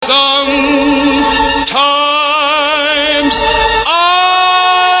Sometimes I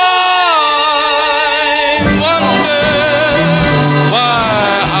wonder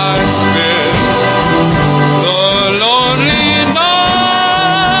why I spend the lonely night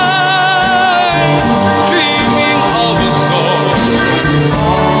dreaming of a song,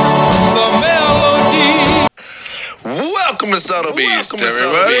 the melody. Welcome to Subtle Beast,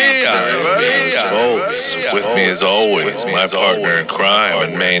 everybody. With me as always, my partner in crime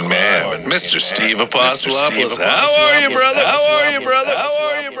and main man, Mr. Steve Apostolopoulos. How are you, brother?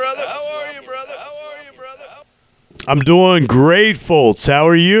 I'm doing great, Foltz. How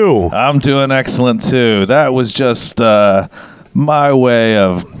are you? I'm doing excellent, too. That was just my way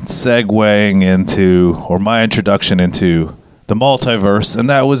of segueing into, or my introduction into the multiverse, and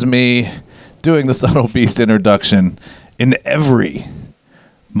that was me doing the Subtle Beast introduction in every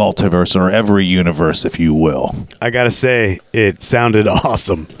multiverse, or every universe, if you will. I gotta say, it sounded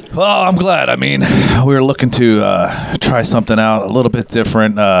awesome. Well, I'm glad. I mean, we were looking to try something out a little bit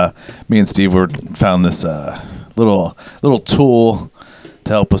different. Me and Steve found this little tool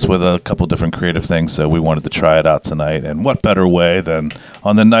to help us with a couple different creative things, so we wanted to try it out tonight. And what better way than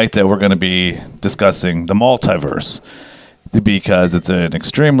on the night that we're going to be discussing the multiverse, because it's an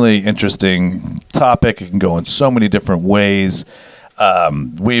extremely interesting topic. It can go in so many different ways.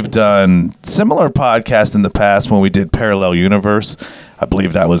 We've done similar podcasts in the past when we did Parallel Universe. I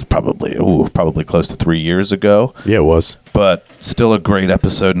believe that was probably close to 3 years ago. Yeah, it was. But still a great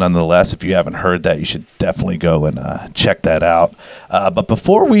episode nonetheless. If you haven't heard that, you should definitely go and check that out. But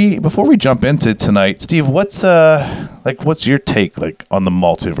before we jump into tonight, Steve, what's your take on the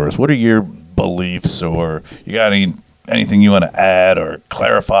multiverse? What are your beliefs, or you got anything you want to add or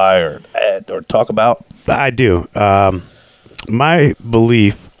clarify or add or talk about? I do. My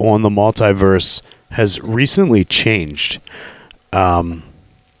belief on the multiverse has recently changed.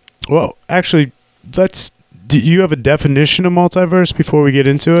 Well, actually, do you have a definition of multiverse before we get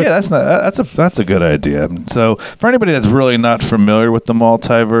into it? Yeah, that's a good idea. So, for anybody that's really not familiar with the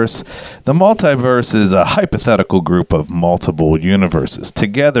multiverse is a hypothetical group of multiple universes.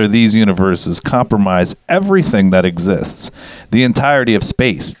 Together, these universes comprise everything that exists, the entirety of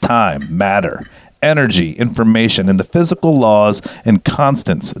space, time, matter, energy, information, and the physical laws and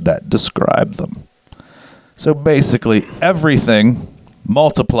constants that describe them. So basically, everything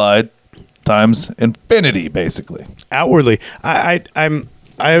multiplied times infinity, basically. Outwardly, I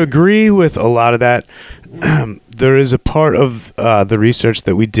agree with a lot of that. There is a part of the research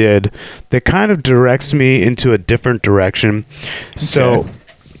that we did that kind of directs me into a different direction. Okay. So,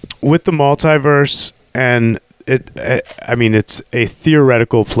 with the multiverse, and it's a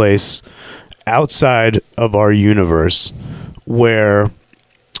theoretical place outside of our universe where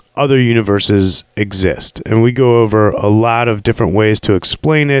other universes exist, and we go over a lot of different ways to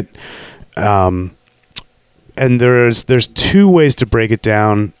explain it. And there's two ways to break it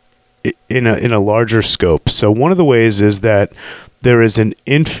down in a larger scope. So one of the ways is that there is an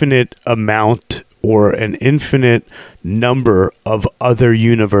infinite amount or an infinite number of other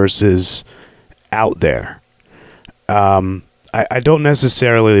universes out there. I don't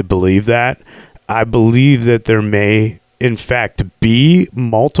necessarily believe that. I believe that there may, in fact, be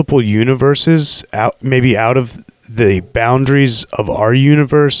multiple universes out of the boundaries of our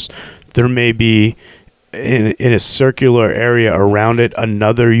universe. There may be in a circular area around it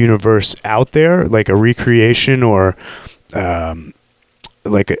another universe out there, like a recreation or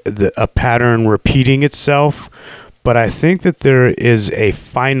like a pattern repeating itself. But I think that there is a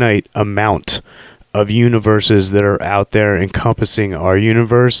finite amount of universes that are out there encompassing our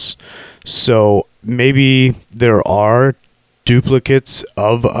universe. So maybe there are duplicates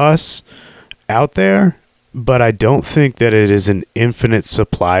of us out there, but I don't think that it is an infinite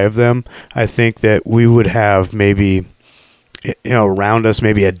supply of them. I think that we would have maybe, around us,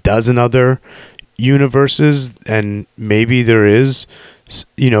 maybe a dozen other universes, and maybe there is,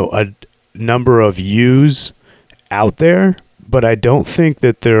 a number of yous out there, but I don't think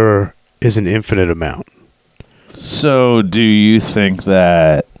that there is an infinite amount. So do you think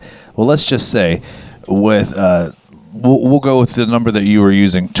that, well, let's just say with, we'll go with the number that you were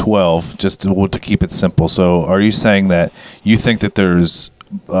using, 12, just to keep it simple. So are you saying that you think that there's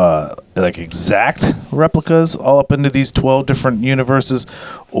like exact replicas all up into these 12 different universes,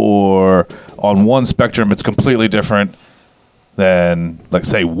 or on one spectrum it's completely different than, like,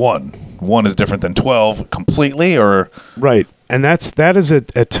 say, one is different than 12 completely? Or right. And that is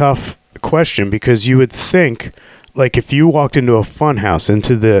a tough question, because you would think, like, if you walked into a fun house,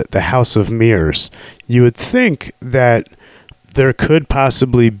 into the House of Mirrors, you would think that there could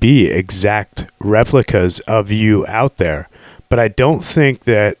possibly be exact replicas of you out there. But I don't think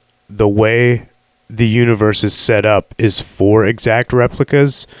that the way the universe is set up is for exact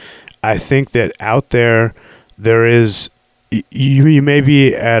replicas. I think that out there is you may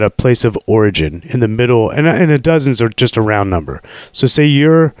be at a place of origin in the middle, and a dozens are just a round number. So say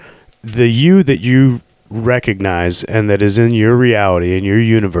you're the you that you recognize and that is in your reality, in your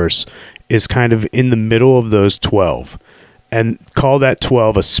universe, is kind of in the middle of those 12, and call that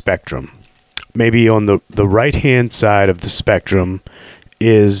 12 a spectrum. Maybe on the right hand side of the spectrum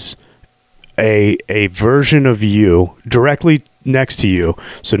is a version of you directly next to you,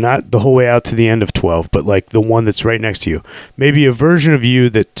 so not the whole way out to the end of 12, but like the one that's right next to you. Maybe a version of you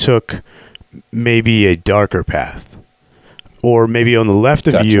that took maybe a darker path, or maybe on the left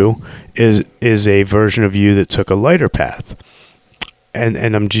of you is a version of you that took a lighter path. And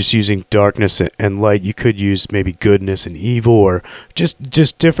I'm just using darkness and light. You could use maybe goodness and evil, or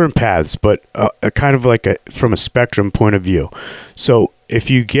just different paths, but a kind of like from a spectrum point of view. So if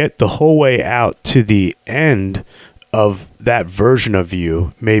you get the whole way out to the end of that version of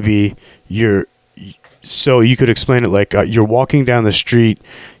you, maybe so you could explain it like you're walking down the street,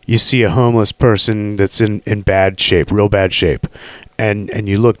 you see a homeless person that's in bad shape, real bad shape, and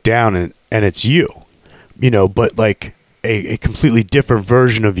you look down and it's you, but like a completely different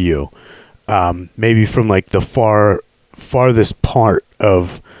version of you, maybe from like the farthest part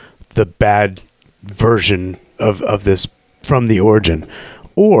of the bad version of this from the origin.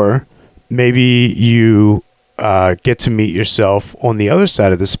 Or maybe you get to meet yourself on the other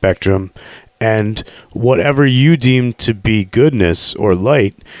side of the spectrum, and whatever you deem to be goodness or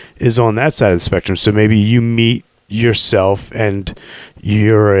light is on that side of the spectrum. So maybe you meet yourself and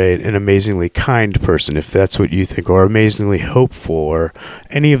you're an amazingly kind person, if that's what you think, or amazingly hopeful, or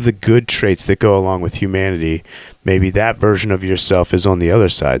any of the good traits that go along with humanity. Maybe that version of yourself is on the other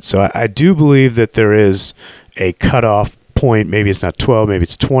side. So I do believe that there is a cutoff point. Maybe it's not 12, maybe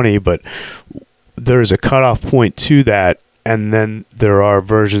it's 20, but there is a cutoff point to that, and then there are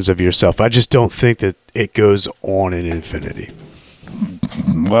versions of yourself. I just don't think that it goes on in infinity.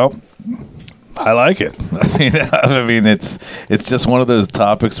 Well, I like it. I mean, it's just one of those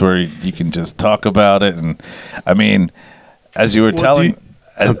topics where you can just talk about it. And I mean, as you were telling,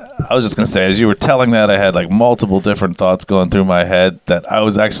 I was just going to say, as you were telling that, I had like multiple different thoughts going through my head that I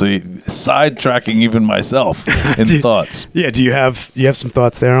was actually sidetracking even myself in thoughts. Yeah. Do you have some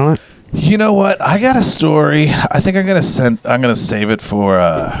thoughts there on it? You know what? I got a story. I think I'm gonna save it for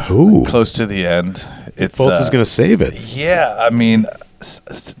close to the end. Fultz is gonna save it. Yeah, I mean,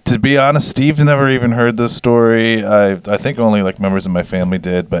 to be honest, Steve never even heard this story. I think only like members of my family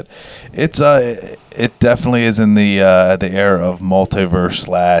did, but it definitely is in the era of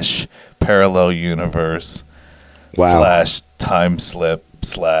multiverse / parallel universe / time slip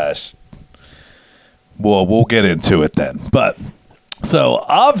 / we'll get into it then, but. So,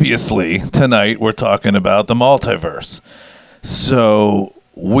 obviously, tonight we're talking about the multiverse. So,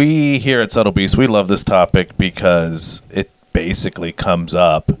 we here at Subtle Beast, we love this topic because it basically comes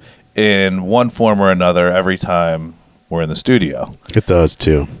up in one form or another every time we're in the studio. It does,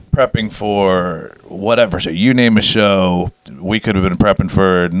 too. Prepping for whatever show. You name a show. We could have been prepping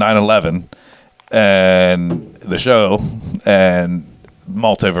for 9/11 and the show, and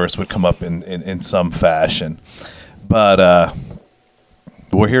multiverse would come up in some fashion. But,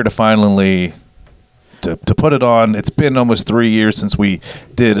 we're here to finally to put it on. It's been almost 3 years since we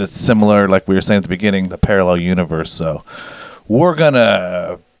did a similar, like we were saying at the beginning, the parallel universe. So we're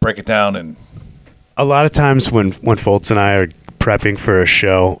gonna break it down. And a lot of times when Fultz and I are prepping for a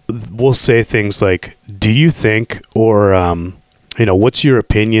show, we'll say things like, "Do you think?" or "What's your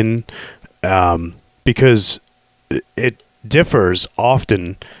opinion?" Because it differs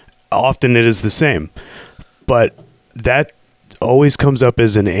often. Often it is the same, but that always comes up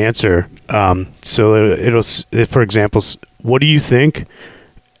as an answer. So it'll, for example, what do you think?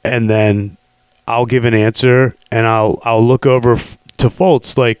 And then I'll give an answer, and I'll look over to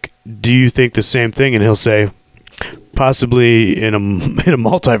Fultz like, do you think the same thing? And he'll say, possibly in a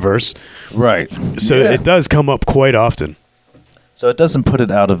multiverse. Right. So It does come up quite often. So it doesn't put it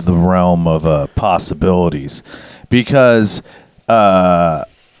out of the realm of possibilities, because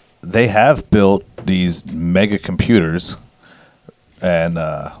they have built these mega computers. And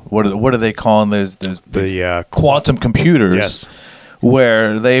what are they calling those? The quantum computers. Yes.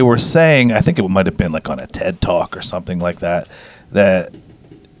 Where they were saying, I think it might have been like on a TED Talk or something like that, that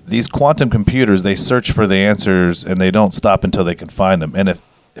these quantum computers, they search for the answers and they don't stop until they can find them. And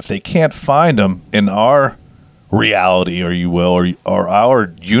if they can't find them in our reality, or you will, or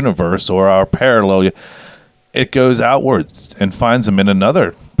our universe or our parallel, it goes outwards and finds them in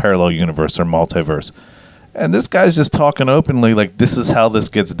another parallel universe or multiverse. And this guy's just talking openly like this is how this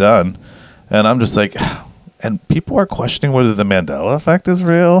gets done. And I'm just like, and people are questioning whether the Mandela effect is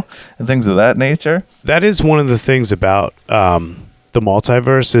real and things of that nature. That is one of the things about the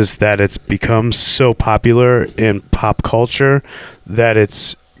multiverse is that it's become so popular in pop culture that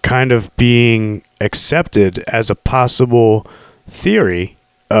it's kind of being accepted as a possible theory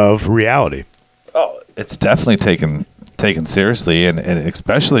of reality. Oh, it's definitely taken seriously, and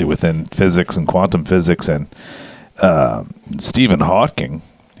especially within physics and quantum physics. And Stephen Hawking,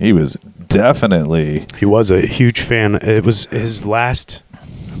 he was a huge fan. It was his last,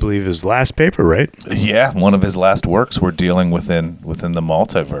 I believe, his last paper, right? Yeah, one of his last works were dealing within the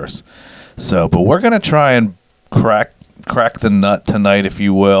multiverse. So, but we're gonna try and crack the nut tonight, if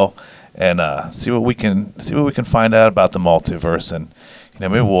you will, and see what we can find out about the multiverse, and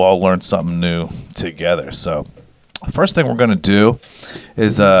maybe we'll all learn something new together. So, first thing we're gonna do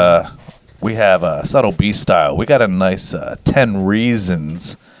is we have Subtle B style. We got a nice 10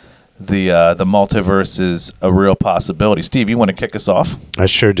 reasons the multiverse is a real possibility. Steve, you want to kick us off? I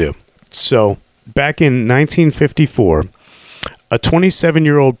sure do. So, back in 1954, a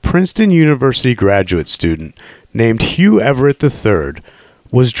 27-year-old Princeton University graduate student named Hugh Everett III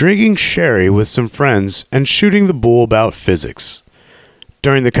was drinking sherry with some friends and shooting the bull about physics.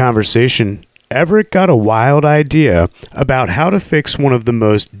 During the conversation, Everett got a wild idea about how to fix one of the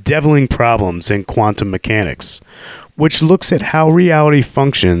most deviling problems in quantum mechanics, which looks at how reality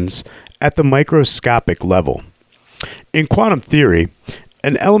functions at the microscopic level. In quantum theory,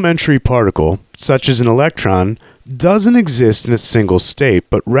 an elementary particle, such as an electron, doesn't exist in a single state,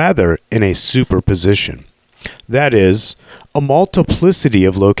 but rather in a superposition. That is, a multiplicity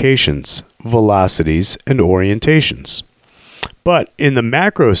of locations, velocities, and orientations. But in the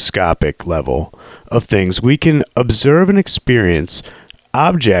macroscopic level of things, we can observe and experience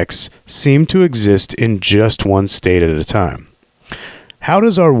objects seem to exist in just one state at a time. How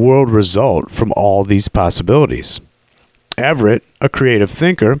does our world result from all these possibilities? Everett, a creative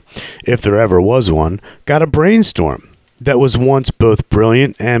thinker, if there ever was one, got a brainstorm that was once both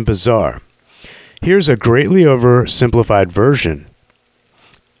brilliant and bizarre. Here's a greatly oversimplified version.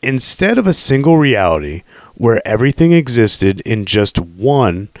 Instead of a single reality where everything existed in just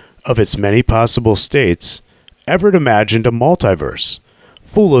one of its many possible states, Everett imagined a multiverse,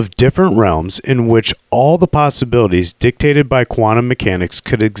 full of different realms in which all the possibilities dictated by quantum mechanics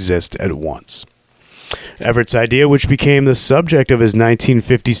could exist at once. Everett's idea, which became the subject of his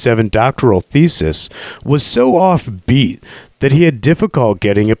 1957 doctoral thesis, was so offbeat that he had difficulty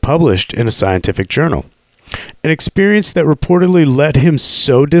getting it published in a scientific journal. An experience that reportedly led him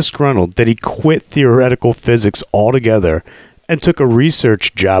so disgruntled that he quit theoretical physics altogether and took a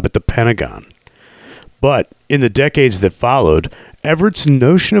research job at the Pentagon. But in the decades that followed, Everett's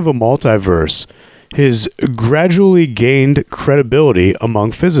notion of a multiverse has gradually gained credibility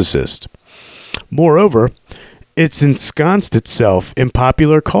among physicists. Moreover, it's ensconced itself in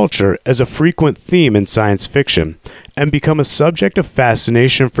popular culture as a frequent theme in science fiction and become a subject of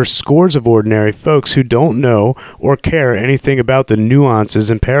fascination for scores of ordinary folks who don't know or care anything about the nuances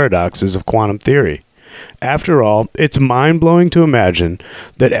and paradoxes of quantum theory. After all, it's mind-blowing to imagine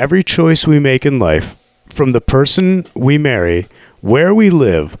that every choice we make in life, from the person we marry, where we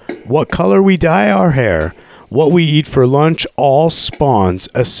live, what color we dye our hair, what we eat for lunch, all spawns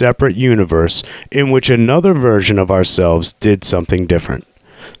a separate universe in which another version of ourselves did something different.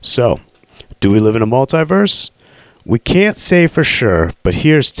 So, do we live in a multiverse? We can't say for sure, but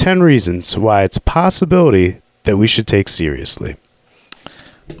here's 10 reasons why it's a possibility that we should take seriously.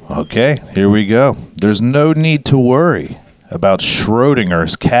 Okay, here we go. There's no need to worry about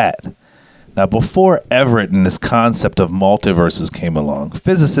Schrodinger's cat. Now, before Everett and this concept of multiverses came along,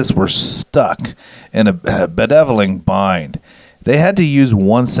 physicists were stuck in a bedeviling bind. They had to use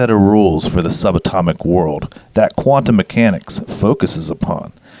one set of rules for the subatomic world that quantum mechanics focuses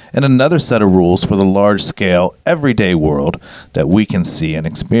upon, and another set of rules for the large-scale, everyday world that we can see and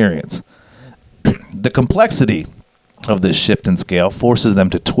experience. The complexity of this shift in scale forces them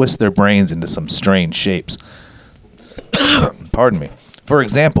to twist their brains into some strange shapes. Pardon me. For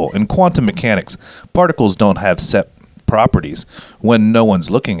example, in quantum mechanics, particles don't have set properties when no one's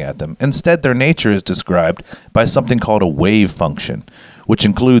looking at them. Instead, their nature is described by something called a wave function, which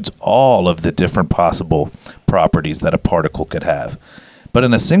includes all of the different possible properties that a particle could have. But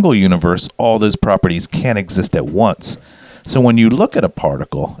in a single universe, all those properties can't exist at once. So when you look at a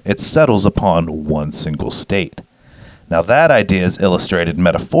particle, it settles upon one single state. Now that idea is illustrated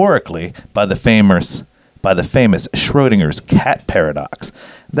metaphorically by the famous Schrodinger's cat paradox.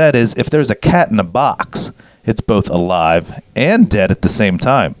 That is, if there's a cat in a box, it's both alive and dead at the same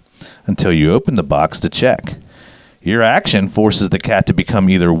time. until you open the box to check. Your action forces the cat to become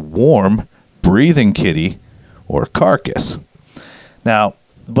either warm, breathing kitty, or carcass. Now,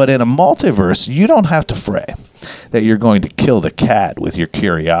 but in a multiverse, you don't have to fray that you're going to kill the cat with your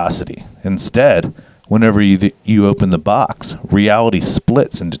curiosity. Instead, whenever you open the box, reality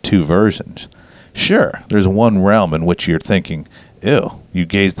splits into two versions. Sure, there's one realm in which you're thinking, ew, you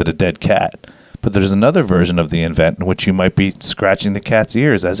gazed at a dead cat. But there's another version of the event in which you might be scratching the cat's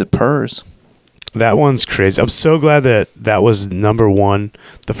ears as it purrs. That one's crazy. I'm so glad that that was number one,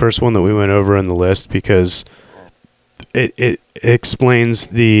 the first one that we went over in the list, because it explains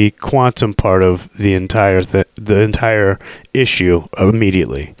the quantum part of the entire issue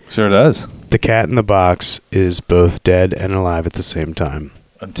immediately. Sure does. The cat in the box is both dead and alive at the same time.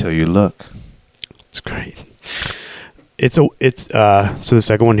 Until you look. It's great. So the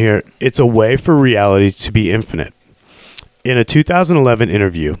second one here, it's a way for reality to be infinite. In a 2011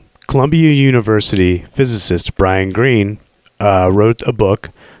 interview, Columbia University physicist Brian Greene wrote a book,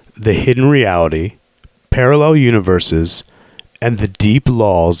 The Hidden Reality, Parallel Universes, and the Deep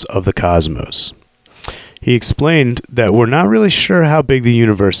Laws of the Cosmos. He explained that we're not really sure how big the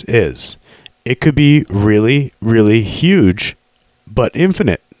universe is. It could be really, really huge, but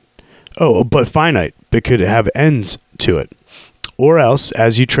infinite. Oh, but finite, but could have ends to it. Or else,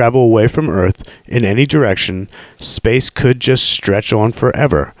 as you travel away from Earth in any direction, space could just stretch on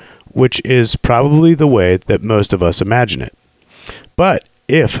forever, which is probably the way that most of us imagine it. But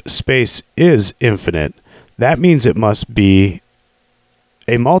if space is infinite, that means it must be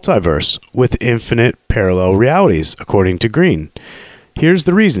a multiverse with infinite parallel realities, according to Greene. Here's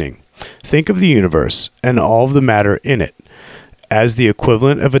the reasoning. Think of the universe and all of the matter in it as the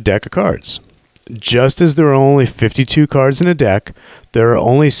equivalent of a deck of cards. Just as there are only 52 cards in a deck, there are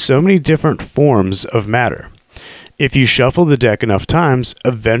only so many different forms of matter. If you shuffle the deck enough times,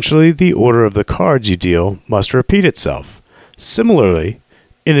 eventually the order of the cards you deal must repeat itself. Similarly,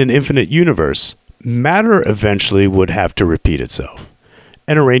 in an infinite universe, matter eventually would have to repeat itself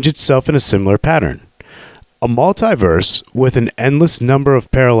and arrange itself in a similar pattern. A multiverse with an endless number of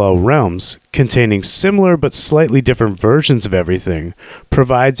parallel realms containing similar but slightly different versions of everything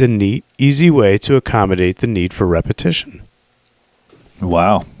provides a neat, easy way to accommodate the need for repetition.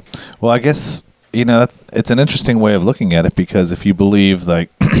 Wow. Well, I guess, it's an interesting way of looking at it, because if you believe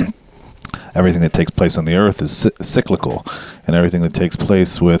like everything that takes place on the Earth is cyclical, and everything that takes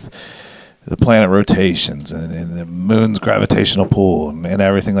place with the planet rotations and the moon's gravitational pull and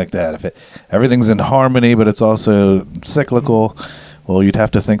everything like that, if everything's in harmony but it's also cyclical, well, you'd have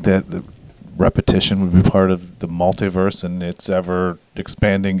to think that the repetition would be part of the multiverse and its ever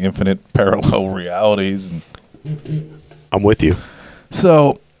expanding infinite parallel realities. I'm with you.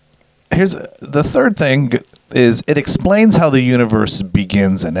 So here's the third thing, is it explains how the universe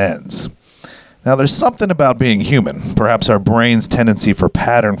begins and ends. Now, there's something about being human, perhaps our brain's tendency for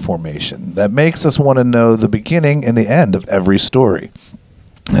pattern formation, that makes us want to know the beginning and the end of every story.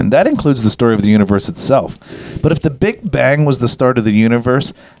 And that includes the story of the universe itself. But if the Big Bang was the start of the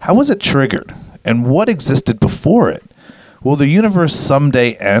universe, how was it triggered? And what existed before it? Will the universe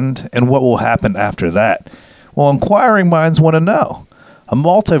someday end? And what will happen after that? Well, inquiring minds want to know. A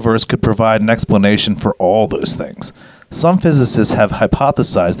multiverse could provide an explanation for all those things. Some physicists have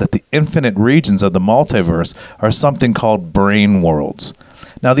hypothesized that the infinite regions of the multiverse are something called brain worlds.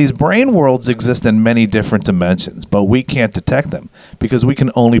 Now, these brain worlds exist in many different dimensions, but we can't detect them because we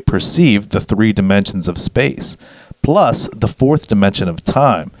can only perceive the 3 dimensions of space, plus the 4th dimension of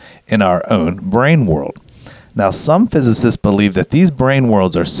time in our own brain world. Now, some physicists believe that these brain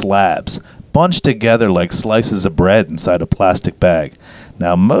worlds are slabs, bunched together like slices of bread inside a plastic bag.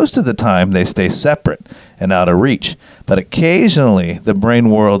 Now, most of the time, they stay separate and out of reach, but occasionally the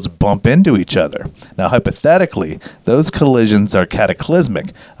brain worlds bump into each other. Now, hypothetically, those collisions are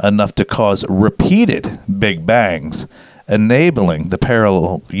cataclysmic enough to cause repeated Big Bangs, enabling the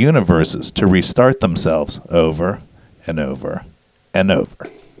parallel universes to restart themselves over and over and over.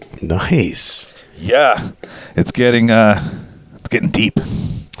 Nice. Yeah, it's getting deep.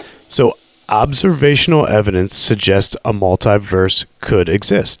 So, observational evidence suggests a multiverse could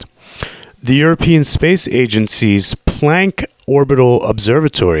exist. The European Space Agency's Planck Orbital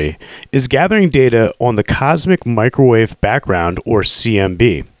Observatory is gathering data on the cosmic microwave background, or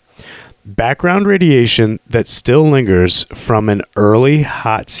CMB, background radiation that still lingers from an early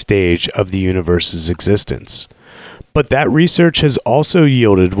hot stage of the universe's existence. But that research has also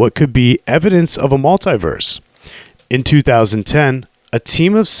yielded what could be evidence of a multiverse. In 2010, a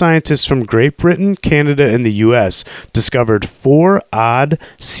team of scientists from Great Britain, Canada, and the U.S. discovered 4 odd,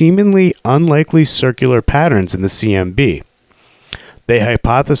 seemingly unlikely circular patterns in the CMB. They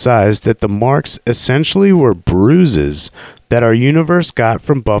hypothesized that the marks essentially were bruises that our universe got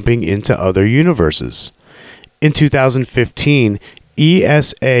from bumping into other universes. In 2015,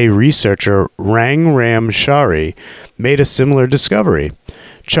 ESA researcher Rangram Chari made a similar discovery.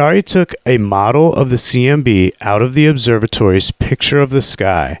 Chari took a model of the CMB out of the observatory's picture of the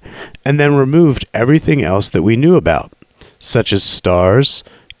sky and then removed everything else that we knew about, such as stars,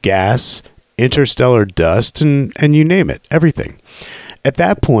 gas, interstellar dust, and you name it, everything. At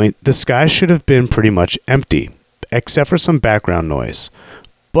that point, the sky should have been pretty much empty, except for some background noise.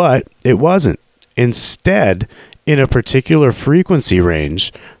 But it wasn't. Instead, in a particular frequency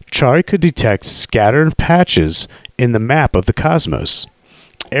range, Chari could detect scattered patches in the map of the cosmos,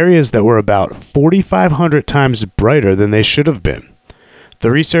 areas that were about 4,500 times brighter than they should have been.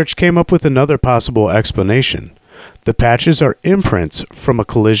 The research came up with another possible explanation. The patches are imprints from a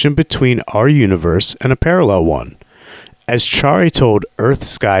collision between our universe and a parallel one. As Chari told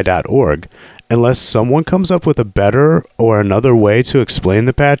EarthSky.org, unless someone comes up with a better or another way to explain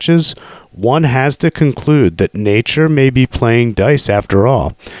the patches, one has to conclude that nature may be playing dice after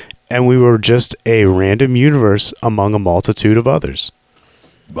all, and we were just a random universe among a multitude of others.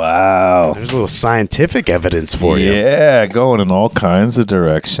 Wow. There's a little scientific evidence for you. Yeah, going in all kinds of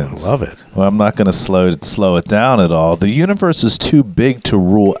directions. I love it. Well, I'm not going to slow it down at all. The universe is too big to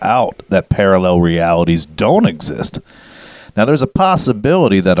rule out that parallel realities don't exist. Now, there's a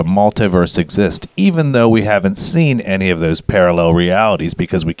possibility that a multiverse exists, even though we haven't seen any of those parallel realities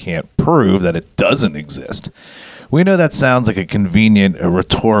because we can't prove that it doesn't exist. We know that sounds like a convenient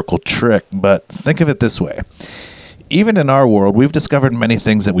rhetorical trick, but think of it this way. Even in our world, we've discovered many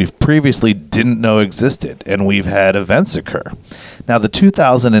things that we've previously didn't know existed, and we've had events occur. Now, the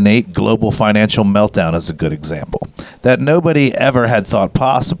 2008 global financial meltdown is a good example that nobody ever had thought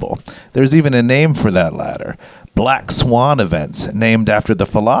possible. There's even a name for that latter. Black Swan events, named after the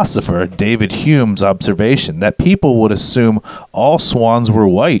philosopher David Hume's observation that people would assume all swans were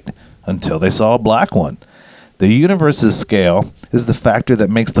white until they saw a black one. The universe's scale is the factor that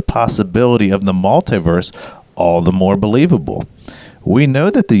makes the possibility of the multiverse all the more believable. We know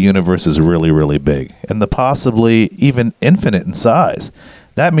that the universe is really, really big, and possibly even infinite in size.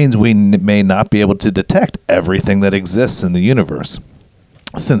 That means we may not be able to detect everything that exists in the universe.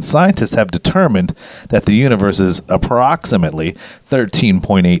 Since scientists have determined that the universe is approximately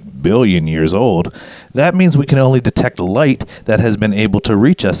 13.8 billion years old, that means we can only detect light that has been able to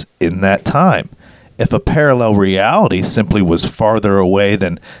reach us in that time. If a parallel reality simply was farther away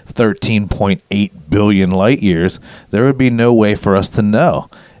than 13.8 billion light years, there would be no way for us to know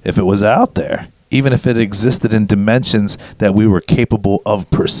if it was out there, even if it existed in dimensions that we were capable of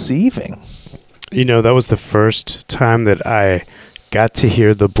perceiving. You know, that was the first time that I got to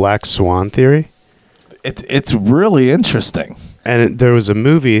hear the Black Swan theory. It's really interesting. And there was a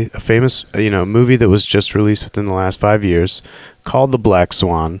movie, a famous movie that was just released within the last 5 years called The Black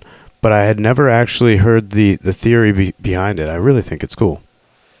Swan, but I had never actually heard the theory behind it. I really think it's cool.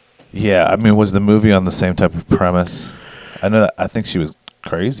 Yeah, I mean, was the movie on the same type of premise? I think she was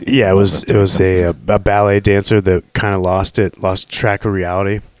crazy. Yeah, it was a ballet dancer that kind of lost track of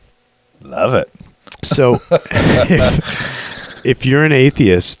reality. Love it. So if you're an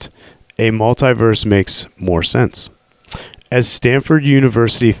atheist, a multiverse makes more sense. As Stanford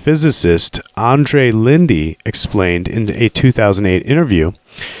University physicist Andre Lindy explained in a 2008 interview,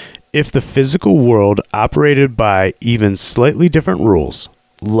 if the physical world operated by even slightly different rules,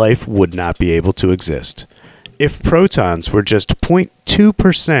 life would not be able to exist. If protons were just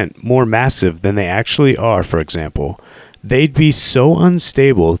 0.2% more massive than they actually are, for example, they'd be so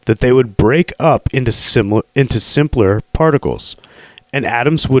unstable that they would break up into simpler particles, and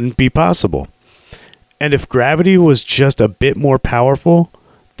atoms wouldn't be possible. And if gravity was just a bit more powerful,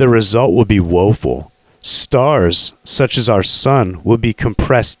 the result would be woeful. Stars, such as our sun, would be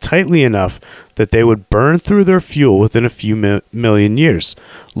compressed tightly enough that they would burn through their fuel within a few million years,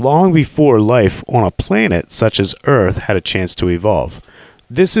 long before life on a planet such as Earth had a chance to evolve.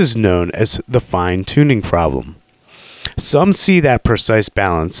 This is known as the fine-tuning problem. Some see that precise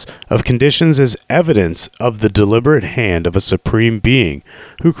balance of conditions as evidence of the deliberate hand of a supreme being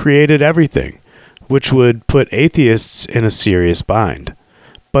who created everything, which would put atheists in a serious bind.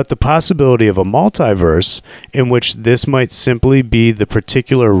 But the possibility of a multiverse in which this might simply be the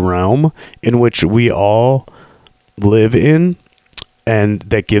particular realm in which we all live in and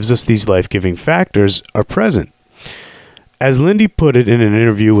that gives us these life-giving factors are present. As Lindy put it in an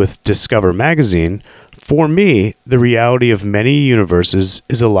interview with Discover magazine, for me, the reality of many universes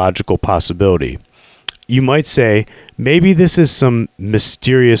is a logical possibility. You might say, maybe this is some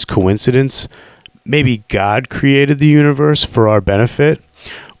mysterious coincidence, maybe God created the universe for our benefit.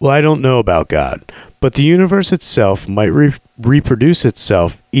 Well, I don't know about God, but the universe itself might reproduce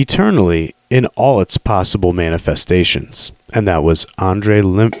itself eternally in all its possible manifestations. And that was Andre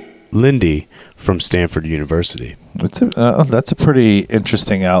Lindy from Stanford University. That's a pretty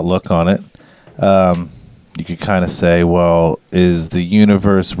interesting outlook on it. You could kind of say, well, is the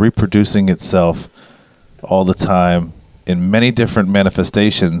universe reproducing itself all the time in many different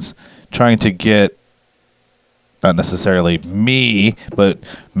manifestations, trying to get not necessarily me, but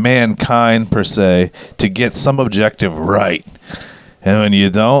mankind per se, to get some objective right. And when you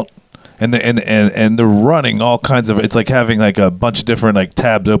don't, and they're running all kinds of, it's like having like a bunch of different like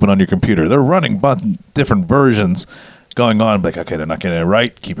tabs open on your computer. They're running different versions going on, like, okay, they're not getting it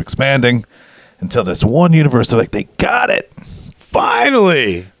right, keep expanding until this one universe, they're like, they got it.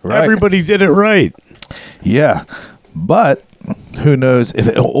 Finally, Right. everybody did it right. Yeah, but who knows if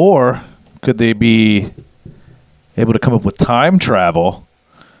or could they be able to come up with time travel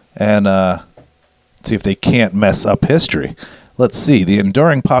and see if they can't mess up history. Let's see. The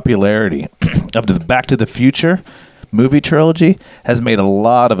enduring popularity of the Back to the Future movie trilogy has made a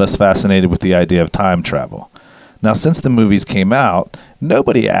lot of us fascinated with the idea of time travel. Now, since the movies came out,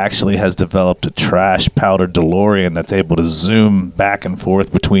 nobody actually has developed a trash powder DeLorean that's able to zoom back and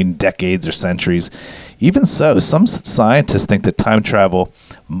forth between decades or centuries. Even so, some scientists think that time travel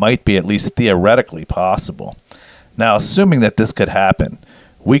might be at least theoretically possible. Now, assuming that this could happen,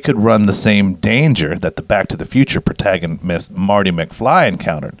 we could run the same danger that the Back to the Future protagonist Marty McFly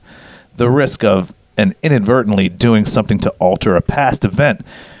encountered. The risk of inadvertently doing something to alter a past event,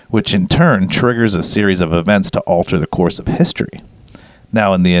 which in turn triggers a series of events to alter the course of history.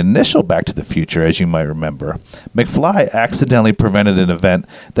 Now, in the initial Back to the Future, as you might remember, McFly accidentally prevented an event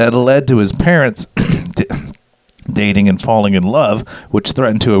that led to his parents dating and falling in love, which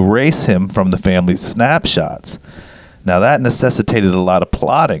threatened to erase him from the family's snapshots. Now, that necessitated a lot of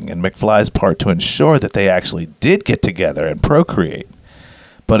plotting and McFly's part to ensure that they actually did get together and procreate.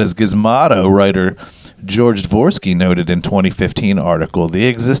 But as Gizmodo writer George Dvorsky noted in 2015 article, the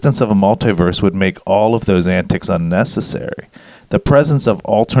existence of a multiverse would make all of those antics unnecessary. The presence of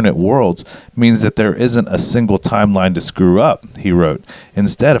alternate worlds means that there isn't a single timeline to screw up, he wrote.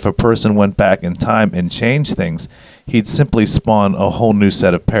 Instead, if a person went back in time and changed things, he'd simply spawn a whole new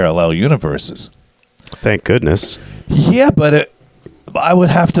set of parallel universes. Thank goodness. Yeah, but I would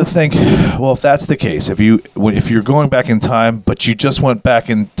have to think, well, if that's the case, if you're going back in time, but you just went back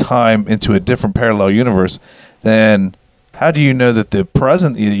in time into a different parallel universe, then how do you know that the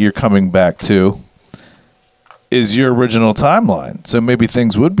present you're coming back to is your original timeline? So maybe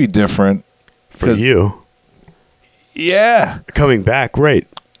things would be different For you. Yeah. Coming back, right.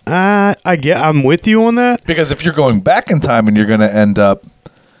 I'm with you on that. Because if you're going back in time and you're going to end up,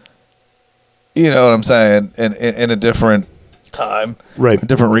 you know what I'm saying, in a different time, Right. a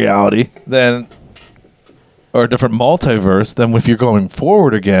different reality, then, or a different multiverse, then if you're going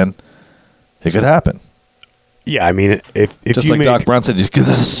forward again, it could happen. Yeah, I mean, if Just you like make, Doc Brown said, because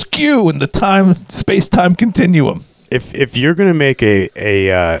there's a skew in the space-time continuum. if you're going to make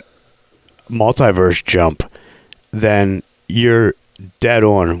a multiverse jump, then you're dead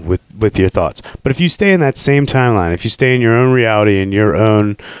on with your thoughts. But if you stay in that same timeline, if you stay in your own reality, in your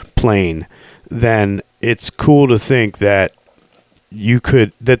own plane, then it's cool to think that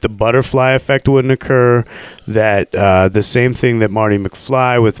that the butterfly effect wouldn't occur, that the same thing that Marty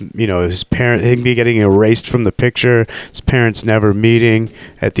McFly with, his parent, him be getting erased from the picture, his parents never meeting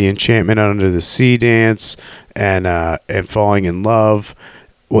at the Enchantment Under the Sea dance, and falling in love.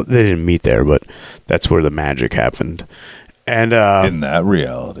 Well, they didn't meet there, but that's where the magic happened. And In that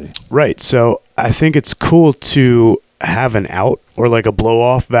reality. right, so I think it's cool to have an out or like a blow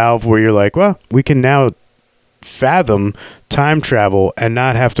off valve where you're like, well, we can now fathom time travel and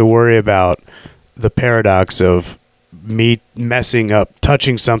not have to worry about the paradox of me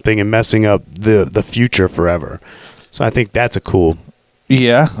touching something and messing up the future forever. So I think that's a cool.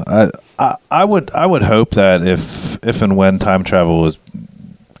 Yeah, I would hope that if and when time travel was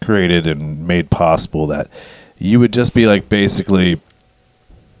created and made possible, that you would just be like basically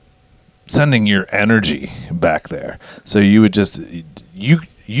sending your energy back there. So you would just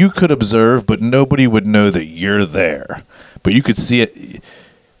you could observe, but nobody would know that you're there. But you could see it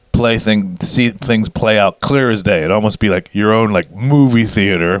see things play out clear as day. It'd almost be like your own like movie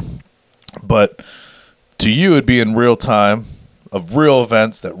theater. But to you it'd be in real time of real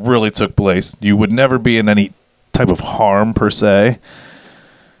events that really took place. You would never be in any type of harm per se.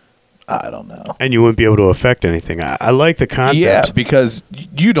 I don't know. And you wouldn't be able to affect anything. I like the concept. Yeah, because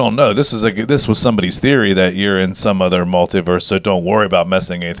you don't know. This was somebody's theory that you're in some other multiverse, so don't worry about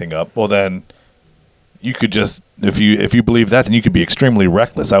messing anything up. Well, then you could just if you believe that, then you could be extremely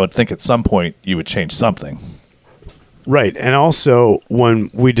reckless. I would think at some point you would change something. Right. And also, when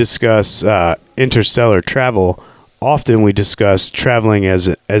we discuss interstellar travel, often we discuss traveling as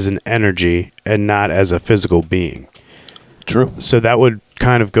an energy and not as a physical being. True. So that would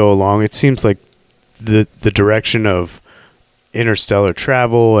kind of go along. It seems like the direction of interstellar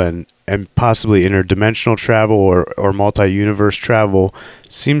travel and possibly interdimensional travel or multi-universe travel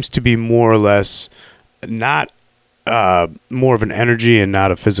seems to be more or less not more of an energy and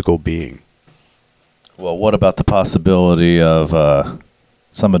not a physical being. Well, what about the possibility of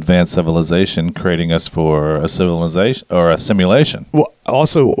some advanced civilization creating us for a civilization or a simulation? Well,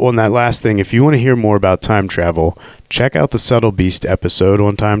 also on that last thing, if you want to hear more about time travel, check out the Subtle Beast episode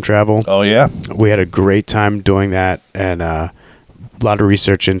on time travel. Oh, yeah. We had a great time doing that and a lot of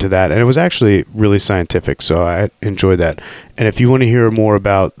research into that. And it was actually really scientific, so I enjoyed that. And if you want to hear more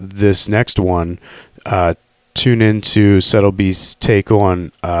about this next one, tune into Subtle Beast's take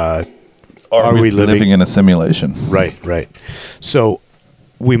on Are we living in a simulation? Right. So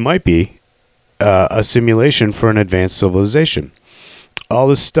we might be a simulation for an advanced civilization. All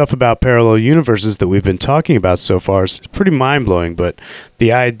this stuff about parallel universes that we've been talking about so far is pretty mind-blowing, but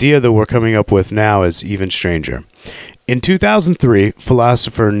the idea that we're coming up with now is even stranger. In 2003,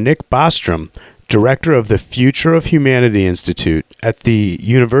 philosopher Nick Bostrom, director of the Future of Humanity Institute at the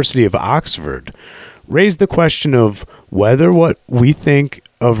University of Oxford, raised the question of whether what we think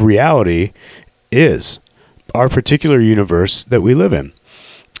of reality is our particular universe that we live in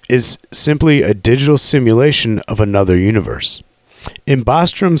is simply a digital simulation of another universe. In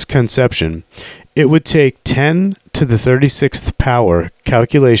Bostrom's conception, it would take 10 to the 36th power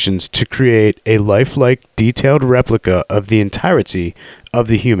calculations to create a lifelike, detailed replica of the entirety of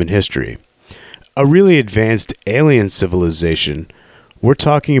the human history. A really advanced alien civilization. We're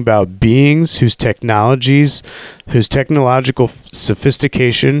talking about beings whose technological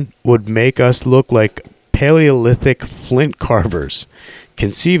sophistication would make us look like Paleolithic flint carvers,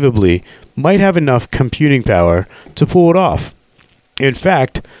 conceivably might have enough computing power to pull it off. In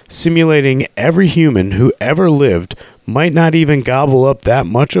fact, simulating every human who ever lived might not even gobble up that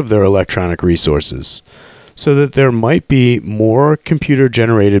much of their electronic resources, so that there might be more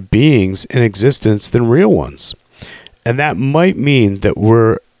computer-generated beings in existence than real ones. And that might mean that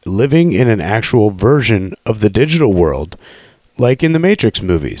we're living in an actual version of the digital world, like in the Matrix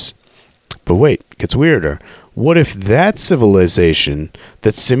movies. But wait, it gets weirder. What if that civilization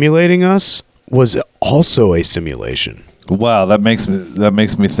that's simulating us was also a simulation? Wow, that makes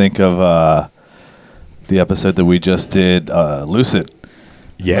me think of the episode that we just did, Lucid.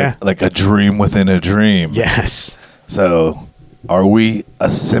 Yeah. Like a dream within a dream. Yes. So, are we a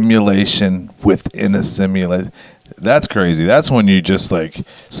simulation within a simulation? That's crazy. That's when you just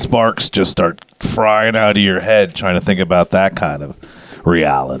sparks just start frying out of your head trying to think about that kind of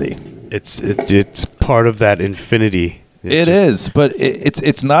reality. It's part of that infinity. But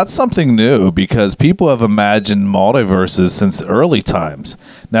it's not something new because people have imagined multiverses since early times.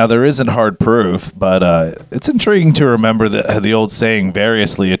 Now there isn't hard proof, but it's intriguing to remember the old saying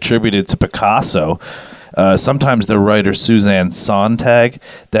variously attributed to Picasso. Sometimes the writer Suzanne Sontag,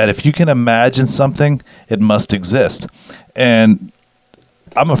 that if you can imagine something, it must exist. And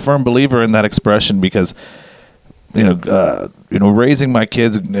I'm a firm believer in that expression because, raising my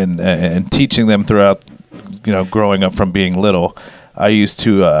kids and teaching them throughout, growing up from being little, I used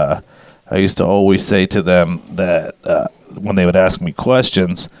to always say to them that when they would ask me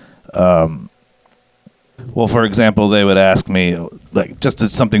questions, well, for example, they would ask me, just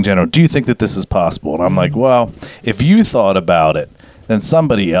as something general, do you think that this is possible? And I'm like, well, if you thought about it, then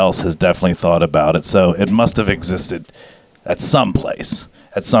somebody else has definitely thought about it. So it must have existed at some place,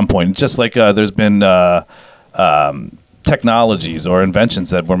 at some point. Just like there's been technologies or inventions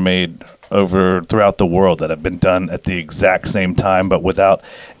that were made throughout the world that have been done at the exact same time, but without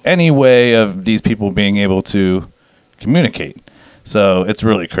any way of these people being able to communicate. So it's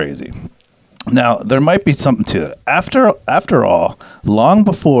really crazy. Now, there might be something to it. After all, long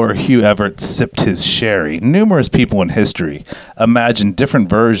before Hugh Everett sipped his sherry, numerous people in history imagined different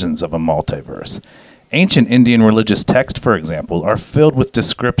versions of a multiverse. Ancient Indian religious texts, for example, are filled with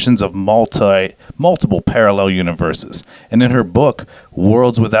descriptions of multiple parallel universes. And in her book,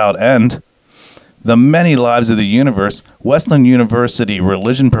 Worlds Without End, The Many Lives of the Universe, Wesleyan University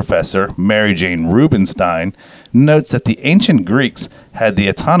religion professor Mary Jane Rubenstein notes that the ancient Greeks had the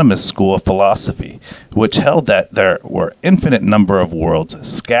autonomous school of philosophy, which held that there were infinite number of worlds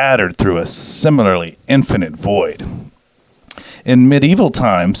scattered through a similarly infinite void. In medieval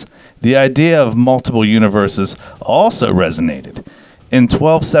times, the idea of multiple universes also resonated. In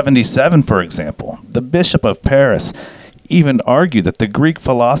 1277, for example, the Bishop of Paris even argued that the Greek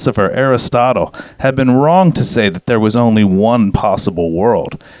philosopher Aristotle had been wrong to say that there was only one possible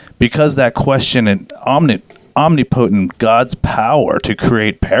world, because that questioned omnipotent God's power to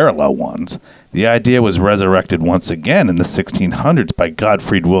create parallel ones. The idea was resurrected once again in the 1600s by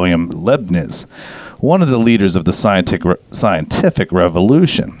Gottfried Wilhelm Leibniz, one of the leaders of the scientific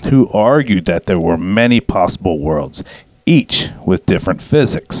revolution, who argued that there were many possible worlds, each with different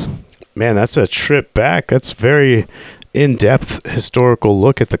physics. Man, that's a trip back. That's very in-depth historical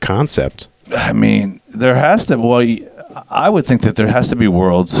look at the concept. I mean, there has to, well, I would think that there has to be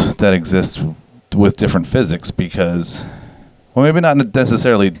worlds that exist with different physics because, well, maybe not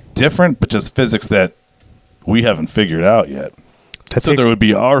necessarily different, but just physics that we haven't figured out yet. So there would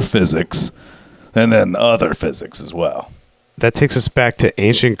be our physics and then other physics as well. That takes us back to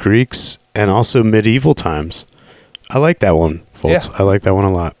ancient Greeks and also medieval times. I like that one, folks. Yeah. I like that one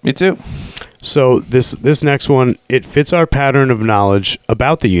a lot. Me too. So this next one, it fits our pattern of knowledge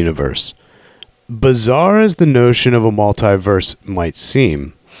about the universe. Bizarre as the notion of a multiverse might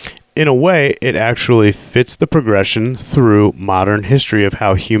seem, in a way, it actually fits the progression through modern history of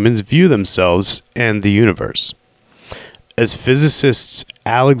how humans view themselves and the universe. As physicists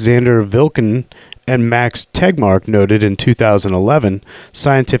Alexander Vilken and Max Tegmark noted in 2011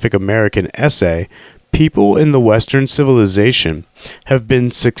 Scientific American essay, people in the Western civilization have been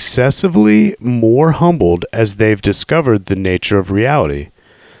successively more humbled as they've discovered the nature of reality.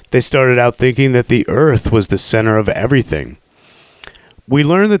 They started out thinking that the Earth was the center of everything. We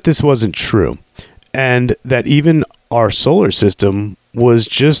learned that this wasn't true, and that even our solar system was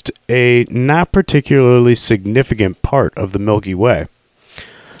just a not particularly significant part of the Milky Way.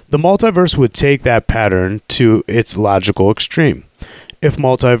 The multiverse would take that pattern to its logical extreme. If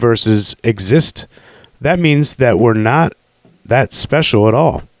multiverses exist, that means that we're not that special at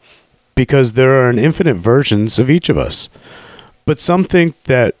all, because there are an infinite versions of each of us. But some think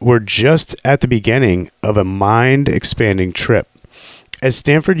that we're just at the beginning of a mind-expanding trip. As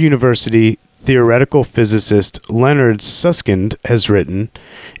Stanford University theoretical physicist Leonard Susskind has written,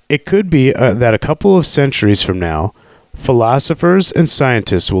 it could be that a couple of centuries from now, philosophers and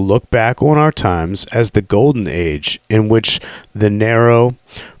scientists will look back on our times as the golden age in which the narrow,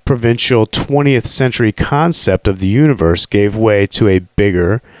 provincial 20th century concept of the universe gave way to a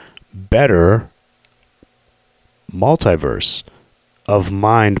bigger, better multiverse of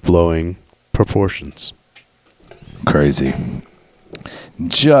mind-blowing proportions. Crazy.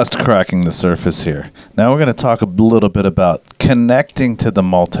 Just cracking the surface here. Now we're going to talk a little bit about connecting to the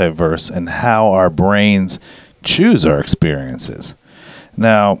multiverse and how our brains choose our experiences.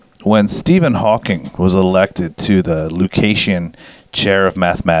 Now, when Stephen Hawking was elected to the Lucasian Chair of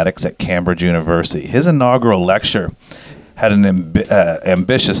Mathematics at Cambridge University, his inaugural lecture had an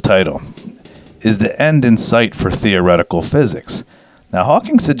ambitious title, "Is the End in Sight for Theoretical Physics?" Now,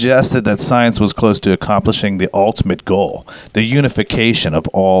 Hawking suggested that science was close to accomplishing the ultimate goal, the unification of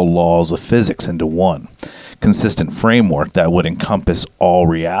all laws of physics into one consistent framework that would encompass all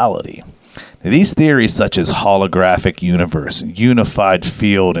reality. Now, these theories such as holographic universe, unified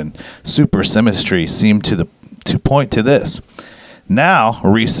field, and supersymmetry seem to point to this. Now,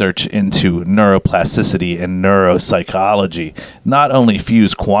 research into neuroplasticity and neuropsychology not only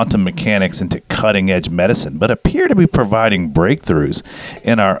fuse quantum mechanics into cutting-edge medicine, but appear to be providing breakthroughs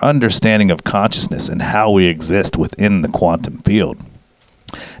in our understanding of consciousness and how we exist within the quantum field.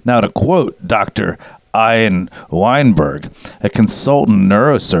 Now, to quote Dr. Ian Weinberg, a consultant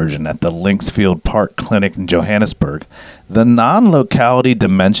neurosurgeon at the Lynxfield Park Clinic in Johannesburg, the non-locality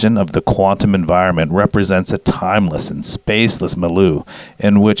dimension of the quantum environment represents a timeless and spaceless milieu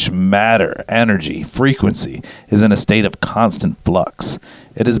in which matter, energy, frequency is in a state of constant flux.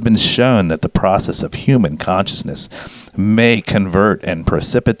 It has been shown that the process of human consciousness may convert and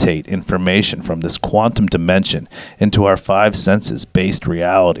precipitate information from this quantum dimension into our five senses-based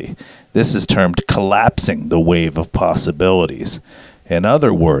reality. This is termed collapsing the wave of possibilities. In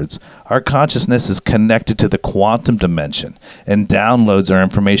other words, our consciousness is connected to the quantum dimension and downloads our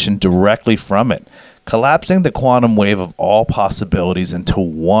information directly from it, collapsing the quantum wave of all possibilities into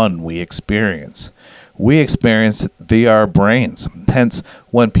one we experience. We experience it via our brains. Hence,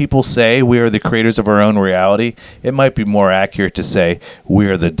 when people say we are the creators of our own reality, it might be more accurate to say we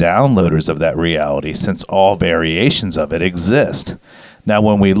are the downloaders of that reality, since all variations of it exist. Now,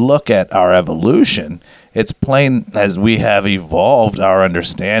 when we look at our evolution, it's plain as we have evolved, our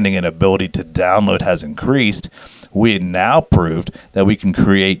understanding and ability to download has increased. We now proved that we can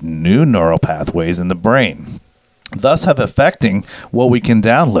create new neural pathways in the brain. thus have affecting what we can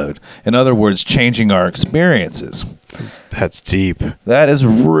download. In other words, changing our experiences. That's deep. That is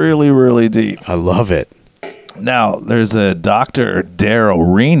really, really deep. I love it. Now, there's a Dr. Darrell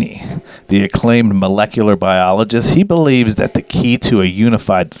Rini, the acclaimed molecular biologist. He believes that the key to a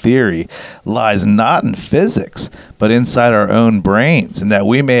unified theory lies not in physics, but inside our own brains, and that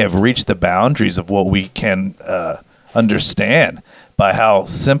we may have reached the boundaries of what we can understand by how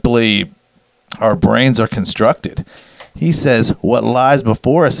simply our brains are constructed. He says, what lies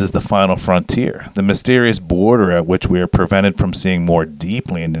before us is the final frontier, the mysterious border at which we are prevented from seeing more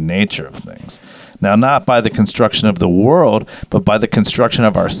deeply into nature of things. Now, not by the construction of the world, but by the construction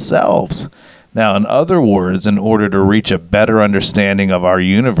of ourselves. Now, in other words, in order to reach a better understanding of our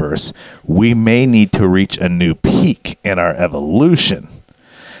universe, we may need to reach a new peak in our evolution.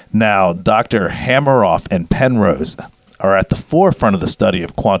 Now, Dr. Hameroff and Penrose are at the forefront of the study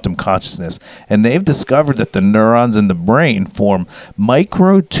of quantum consciousness, and they've discovered that the neurons in the brain form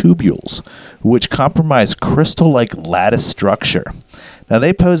microtubules, which comprise crystal-like lattice structure. Now,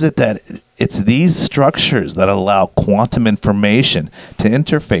 they posit that it's these structures that allow quantum information to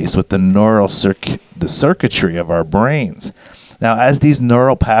interface with the neural circuitry of our brains. Now, as these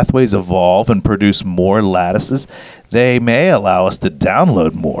neural pathways evolve and produce more lattices, they may allow us to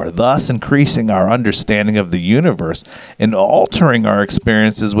download more, thus increasing our understanding of the universe and altering our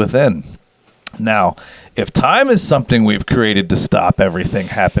experiences within. Now, if time is something we've created to stop everything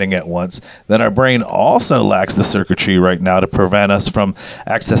happening at once, then our brain also lacks the circuitry right now to prevent us from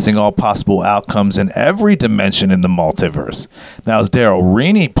accessing all possible outcomes in every dimension in the multiverse. Now, as Darrell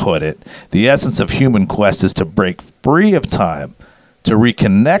Rini put it, the essence of human quest is to break free of time, to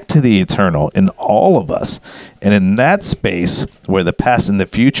reconnect to the eternal in all of us. And in that space where the past and the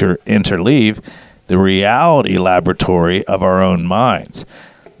future interleave, the reality laboratory of our own minds.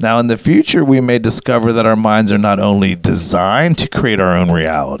 Now, in the future, we may discover that our minds are not only designed to create our own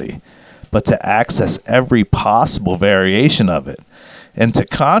reality, but to access every possible variation of it, and to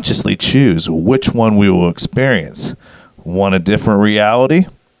consciously choose which one we will experience. Want a different reality?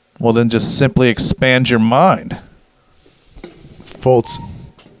 Well, then just simply expand your mind. Foltz,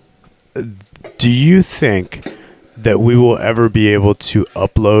 do you think that we will ever be able to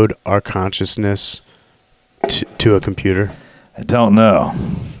upload our consciousness to a computer? I don't know.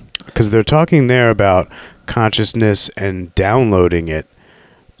 Because they're talking there about consciousness and downloading it.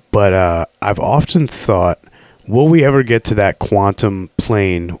 But I've often thought, will we ever get to that quantum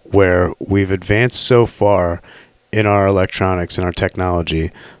plane where we've advanced so far in our electronics and our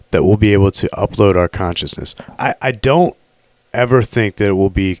technology that we'll be able to upload our consciousness? I don't ever think that it will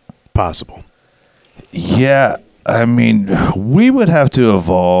be possible. Yeah, I mean, we would have to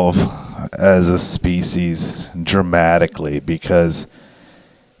evolve as a species dramatically, because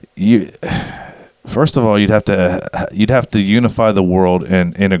first of all, you'd have to unify the world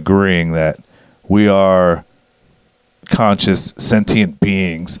in agreeing that we are conscious, sentient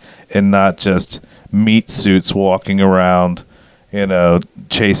beings and not just meat suits walking around,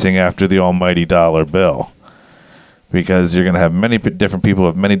 chasing after the almighty dollar bill. Because you're going to have many different people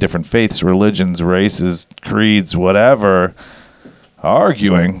of many different faiths, religions, races, creeds, whatever,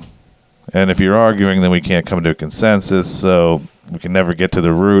 arguing. And if you're arguing, then we can't come to a consensus. So we can never get to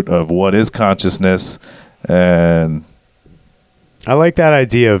the root of what is consciousness. And I like that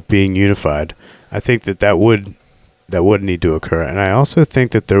idea of being unified. I think that would need to occur. And I also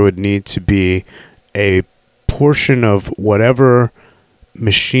think that there would need to be a portion of whatever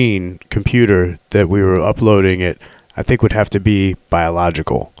machine, computer that we were uploading it, I think would have to be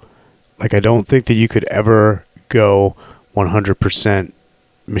biological. Like, I don't think that you could ever go 100%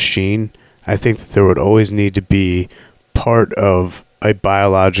 machine. I think that there would always need to be part of a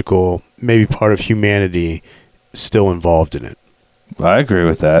biological, maybe part of humanity still involved in it. I agree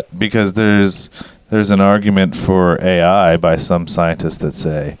with that, because there's an argument for AI by some scientists that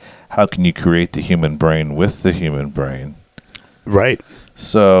say, how can you create the human brain with the human brain? Right.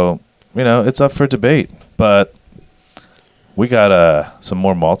 So, it's up for debate, but we got some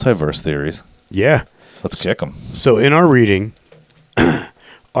more multiverse theories. Yeah. Let's kick them. So in our reading,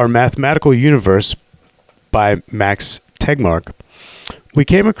 Our Mathematical Universe by Max Tegmark, we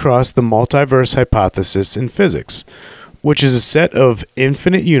came across the multiverse hypothesis in physics, which is a set of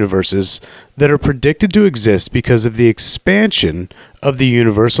infinite universes that are predicted to exist because of the expansion of the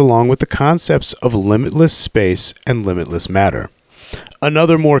universe along with the concepts of limitless space and limitless matter.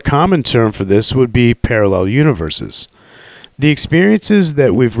 Another more common term for this would be parallel universes. The experiences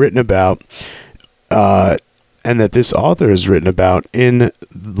that we've written about and that this author has written about in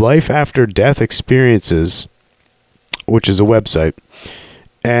Life After Death Experiences, which is a website,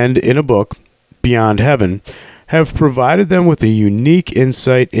 and in a book, Beyond Heaven, have provided them with a unique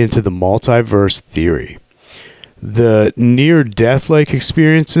insight into the multiverse theory. The near-death-like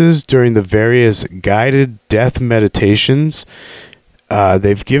experiences during the various guided death meditations,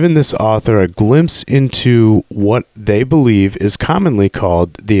 they've given this author a glimpse into what they believe is commonly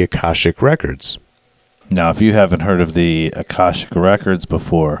called the Akashic Records. Now, if you haven't heard of the Akashic Records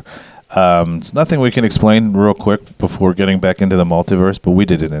before, it's nothing we can explain real quick before getting back into the multiverse, but we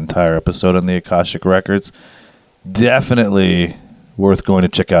did an entire episode on the Akashic Records. Definitely worth going to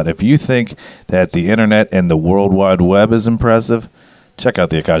check out. If you think that the internet and the World Wide Web is impressive, check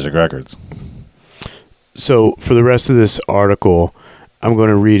out the Akashic Records. So for the rest of this article, I'm going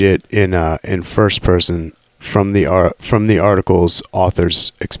to read it in first person from the article's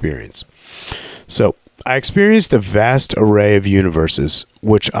author's experience. So, I experienced a vast array of universes,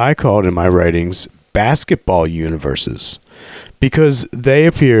 which I called in my writings basketball universes, because they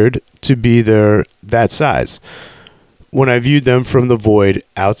appeared to be that size when I viewed them from the void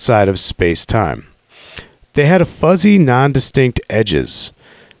outside of space-time. They had a fuzzy, non-distinct edges,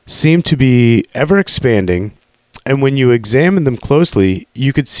 seemed to be ever-expanding, and when you examined them closely,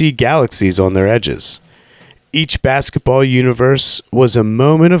 you could see galaxies on their edges. Each basketball universe was a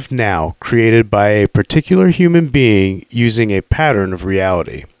moment of now created by a particular human being using a pattern of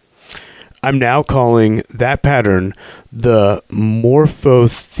reality. I'm now calling that pattern the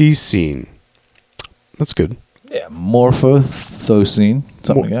morphothecene. That's good. Yeah, morphothecene,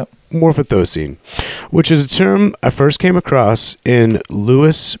 something like that. Morphothecene, which is a term I first came across in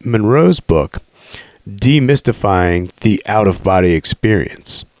Lewis Monroe's book, Demystifying the Out-of-Body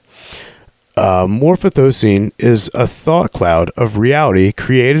Experience. Morphothecene is a thought cloud of reality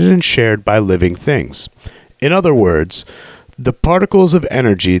created and shared by living things. In other words, the particles of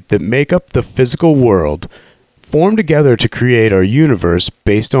energy that make up the physical world form together to create our universe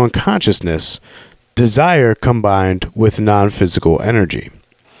based on consciousness, desire combined with non-physical energy.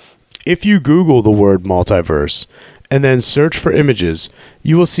 If you Google the word multiverse and then search for images,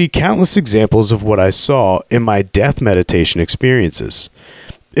 you will see countless examples of what I saw in my death meditation experiences.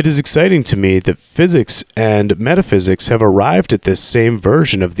 It is exciting to me that physics and metaphysics have arrived at this same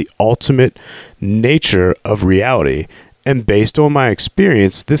version of the ultimate nature of reality, and based on my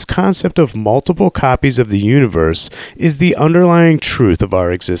experience, this concept of multiple copies of the universe is the underlying truth of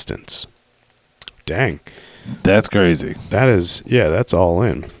our existence. Dang. That's crazy. That's all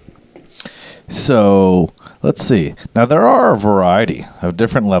in. So, let's see. Now, there are a variety of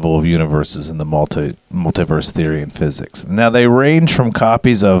different level of universes in the multiverse theory and physics. Now, they range from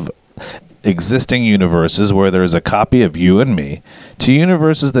copies of existing universes where there is a copy of you and me to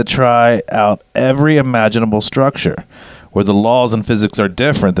universes that try out every imaginable structure where the laws in physics are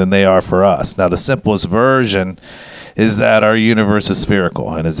different than they are for us. Now, the simplest version is that our universe is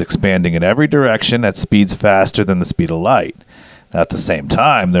spherical and is expanding in every direction at speeds faster than the speed of light. At the same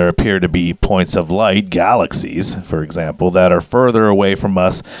time, there appear to be points of light, galaxies, for example, that are further away from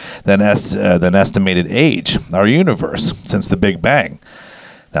us than estimated age, our universe, since the Big Bang.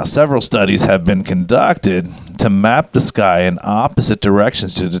 Now, several studies have been conducted to map the sky in opposite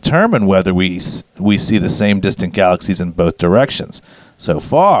directions to determine whether we see the same distant galaxies in both directions. So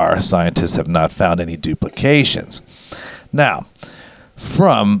far, scientists have not found any duplications. Now,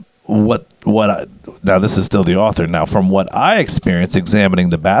 this is still the author. Now, from what I experienced examining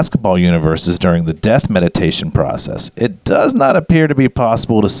the basketball universes during the death meditation process, it does not appear to be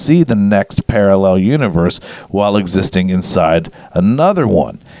possible to see the next parallel universe while existing inside another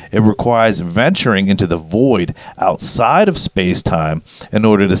one. It requires venturing into the void outside of space-time in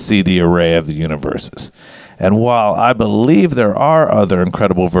order to see the array of the universes. And while I believe there are other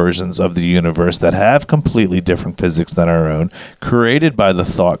incredible versions of the universe that have completely different physics than our own, created by the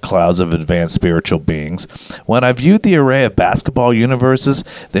thought clouds of advanced spiritual beings, when I viewed the array of basketball universes,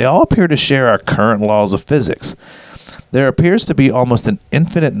 they all appear to share our current laws of physics. There appears to be almost an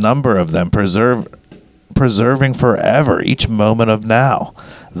infinite number of them preserving forever each moment of now.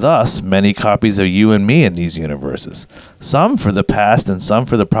 Thus, many copies of you and me in these universes, some for the past and some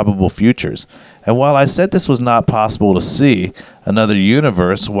for the probable futures. And while I said this was not possible to see another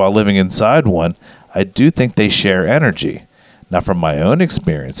universe while living inside one, I do think they share energy. Now, from my own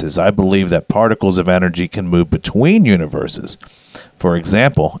experiences, I believe that particles of energy can move between universes. For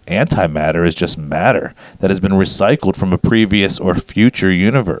example, antimatter is just matter that has been recycled from a previous or future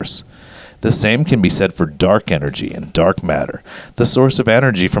universe. The same can be said for dark energy and dark matter. The source of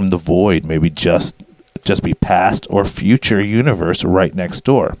energy from the void may be just be past or future universe right next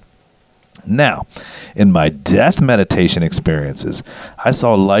door. Now, in my death meditation experiences, I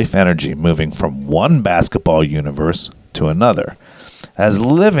saw life energy moving from one basketball universe to another. as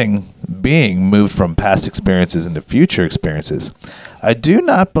living being moved from past experiences into future experiences. I do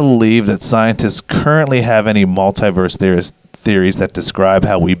not believe that scientists currently have any multiverse theories that describe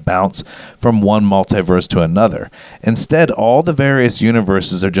how we bounce from one multiverse to another. Instead, all the various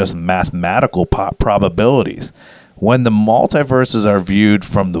universes are just mathematical probabilities. When the multiverses are viewed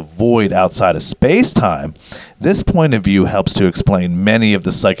from the void outside of space-time, this point of view helps to explain many of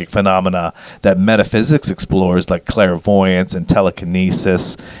the psychic phenomena that metaphysics explores, like clairvoyance and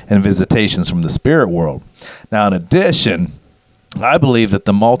telekinesis and visitations from the spirit world. Now, in addition, I believe that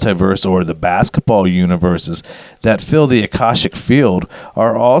the multiverse, or the basketball universes that fill the Akashic field,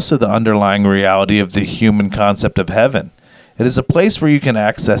 are also the underlying reality of the human concept of heaven. It is a place where you can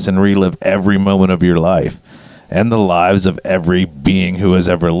access and relive every moment of your life and the lives of every being who has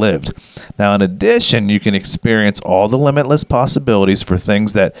ever lived. Now, in addition, you can experience all the limitless possibilities for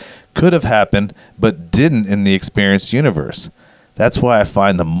things that could have happened but didn't in the experienced universe. That's why I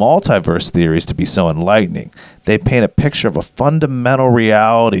find the multiverse theories to be so enlightening. They paint a picture of a fundamental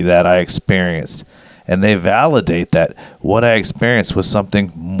reality that I experienced, and they validate that what I experienced was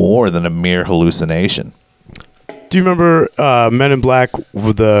something more than a mere hallucination. Do you remember Men in Black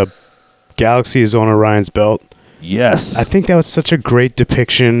with the galaxy is on Orion's belt? Yes. I think that was such a great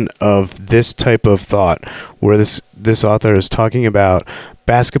depiction of this type of thought, where this author is talking about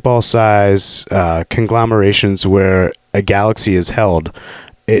basketball size conglomerations where a galaxy is held.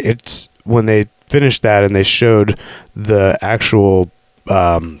 It's when they finished that and they showed the actual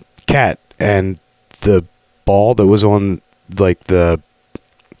cat and the ball that was on like the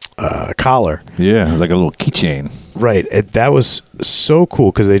collar. Yeah, it's like a little keychain. Right. That was so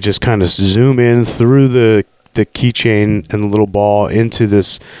cool because they just kind of zoom in through the keychain and the little ball into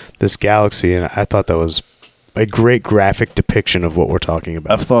this galaxy, and I thought that was a great graphic depiction of what we're talking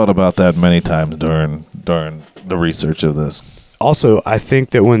about. I've thought about that many times during the research of this. Also, I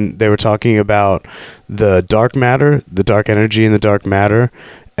think that when they were talking about the dark matter, the dark energy and the dark matter,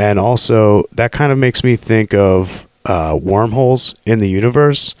 and also that kind of makes me think of wormholes in the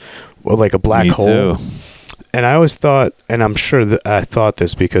universe, or like a black hole. Too. And I always thought, and I'm sure that I thought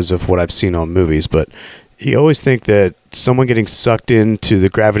this because of what I've seen on movies, but you always think that someone getting sucked into the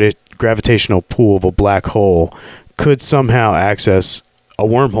gravitational pull of a black hole could somehow access a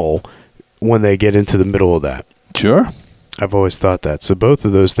wormhole when they get into the middle of that. Sure. I've always thought that. So both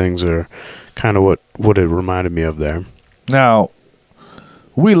of those things are kind of what it reminded me of there. Now,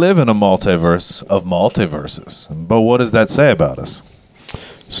 we live in a multiverse of multiverses, but what does that say about us?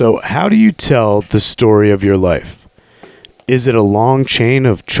 So how do you tell the story of your life? Is it a long chain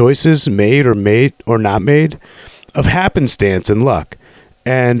of choices made or not made, of happenstance and luck,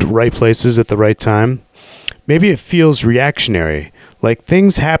 and right places at the right time? Maybe it feels reactionary, like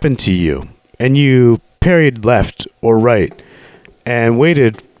things happened to you, and you parried left or right, and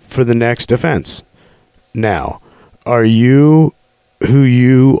waited for the next offense. Now, are you who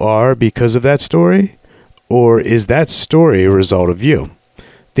you are because of that story, or is that story a result of you?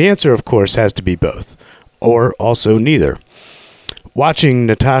 The answer, of course, has to be both, or also neither. Watching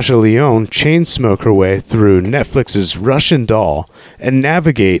Natasha Lyonne chain smoke her way through Netflix's Russian Doll and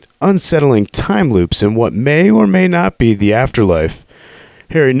navigate unsettling time loops in what may or may not be the afterlife.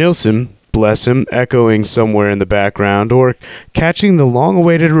 Harry Nilsson, bless him, echoing somewhere in the background, or catching the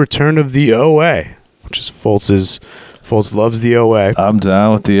long-awaited return of the OA, which is Foltz loves the OA. I'm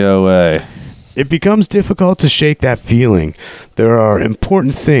down with the OA. It becomes difficult to shake that feeling. There are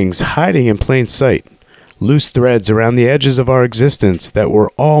important things hiding in plain sight. Loose threads around the edges of our existence that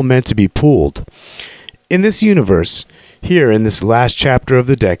were all meant to be pulled. In this universe, here in this last chapter of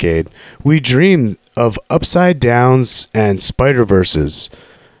the decade, we dream of upside downs and spider-verses.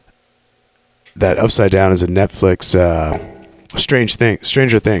 That upside down is a Netflix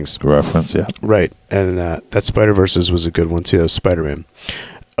Stranger Things Reference, yeah. right, and that Spider-Verses was a good one too. That was Spider-Man.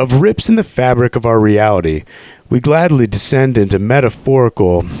 Of rips in the fabric of our reality, we gladly descend into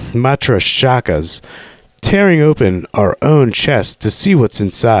metaphorical matryoshkas, tearing open our own chests to see what's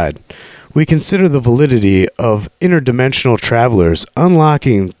inside. We consider the validity of interdimensional travelers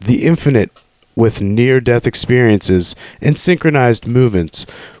unlocking the infinite with near-death experiences and synchronized movements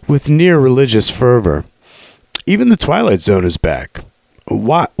with near-religious fervor. Even the Twilight Zone is back.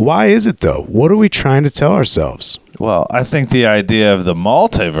 Why is it, though? What are we trying to tell ourselves? Well, I think the idea of the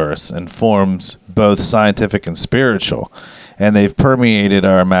multiverse informs both scientific and spiritual, and they've permeated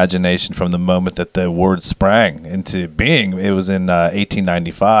our imagination from the moment that the word sprang into being. It was in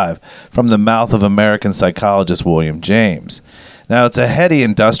 1895 from the mouth of American psychologist William James. Now, it's a heady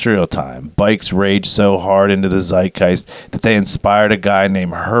industrial time. Bikes raged so hard into the zeitgeist that they inspired a guy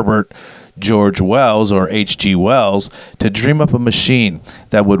named Herbert George Wells or H.G. Wells to dream up a machine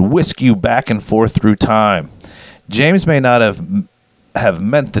that would whisk you back and forth through time. James may not have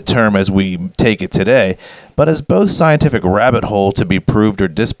meant the term as we take it today, but as both scientific rabbit hole to be proved or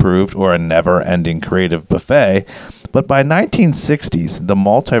disproved or a never-ending creative buffet. But by 1960s, the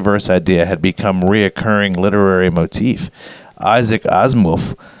multiverse idea had become reoccurring literary motif. Isaac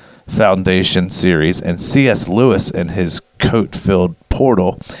Asimov Foundation series and C.S. Lewis in his coat-filled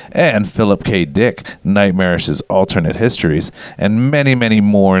Portal, and Philip K. Dick, Nightmarish's alternate histories, and many, many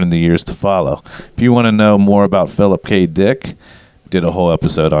more in the years to follow. If you want to know more about Philip K. Dick, did a whole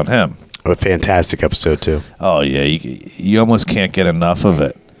episode on him. A fantastic episode, too. Oh, yeah, you almost can't get enough of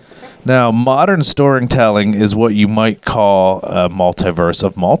it. Now, modern storytelling is what you might call a multiverse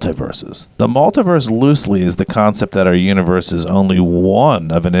of multiverses. The multiverse loosely is the concept that our universe is only one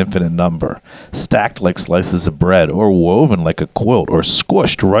of an infinite number, stacked like slices of bread, or woven like a quilt, or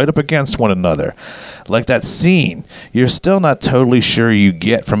squished right up against one another. Like that scene you're still not totally sure you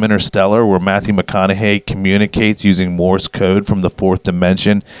get from Interstellar, where Matthew McConaughey communicates using Morse code from the fourth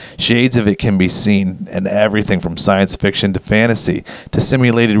dimension. Shades of it can be seen in everything from science fiction to fantasy to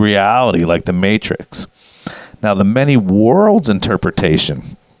simulated reality like The Matrix. Now, the many worlds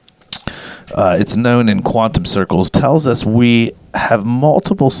interpretation, it's known in quantum circles, tells us we have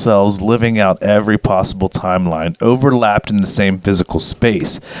multiple selves living out every possible timeline, overlapped in the same physical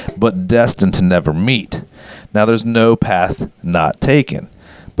space, but destined to never meet. Now, there's no path not taken.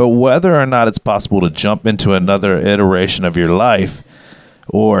 But whether or not it's possible to jump into another iteration of your life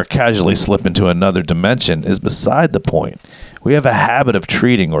or casually slip into another dimension is beside the point. We have a habit of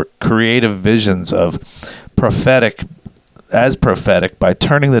treating or creative visions of prophetic by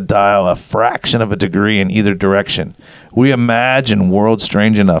turning the dial a fraction of a degree in either direction. We imagine worlds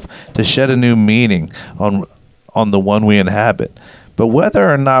strange enough to shed a new meaning on the one we inhabit. But whether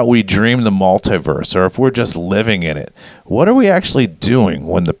or not we dream the multiverse or if we're just living in it, what are we actually doing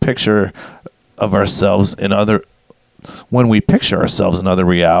when we picture ourselves in other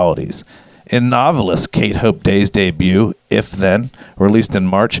realities? In novelist Kate Hope Day's debut, If Then, released in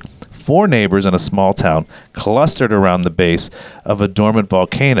March, 4 neighbors in a small town clustered around the base of a dormant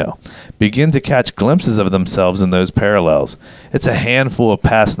volcano begin to catch glimpses of themselves in those parallels. It's a handful of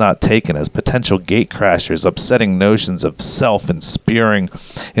paths not taken as potential gate crashers, upsetting notions of self and spewing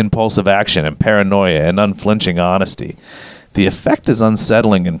impulsive action and paranoia and unflinching honesty. The effect is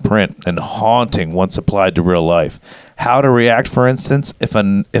unsettling in print and haunting once applied to real life. How to react, for instance, if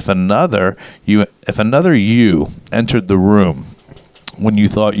another you entered the room when you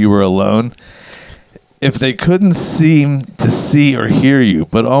thought you were alone, if they couldn't seem to see or hear you,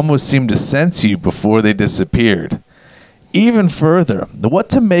 but almost seemed to sense you before they disappeared. Even further, what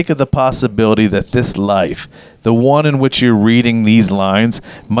to make of the possibility that this life, the one in which you're reading these lines,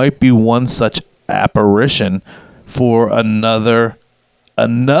 might be one such apparition for another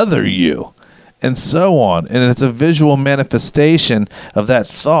you, and so on. And it's a visual manifestation of that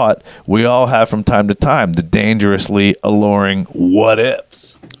thought we all have from time to time, the dangerously alluring what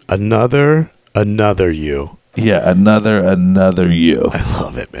ifs. Another you. Yeah, another you. I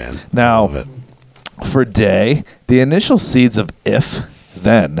love it, man. Now, I love it. For Day, the initial seeds of If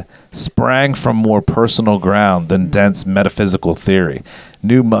Then sprang from more personal ground than dense metaphysical theory.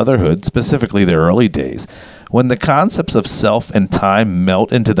 New motherhood, specifically the early days, when the concepts of self and time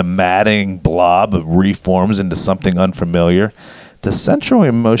melt into the maddening blob of reforms into something unfamiliar, the central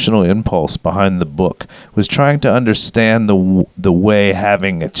emotional impulse behind the book was trying to understand the way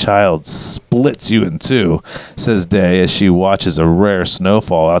having a child splits you in two, says Day as she watches a rare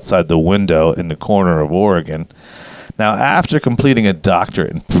snowfall outside the window in the corner of Oregon. Now, after completing a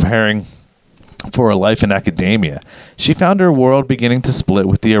doctorate and preparing for a life in academia, she found her world beginning to split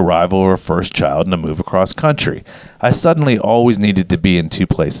with the arrival of her first child and a move across country. I suddenly always needed to be in 2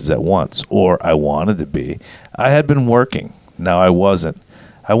 places at once, or I wanted to be. I had been working. Now I wasn't.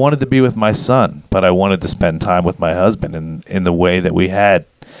 I wanted to be with my son, but I wanted to spend time with my husband in the way that we had.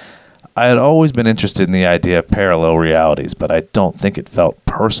 I had always been interested in the idea of parallel realities, but I don't think it felt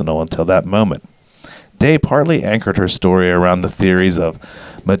personal until that moment. Day partly anchored her story around the theories of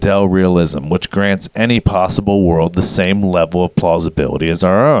model realism, which grants any possible world the same level of plausibility as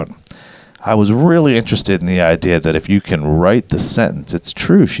our own. I was really interested in the idea that if you can write the sentence, it's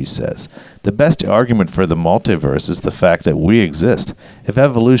true, she says. The best argument for the multiverse is the fact that we exist. If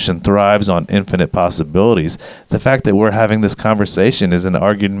evolution thrives on infinite possibilities, the fact that we're having this conversation is an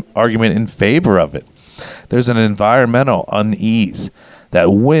argument in favor of it. There's an environmental unease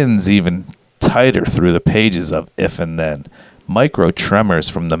that wins even tighter through the pages of If and Then. Micro tremors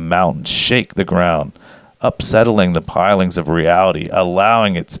from the mountains shake the ground. upsettling the pilings of reality,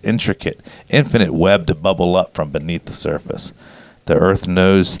 allowing its intricate, infinite web to bubble up from beneath the surface. The earth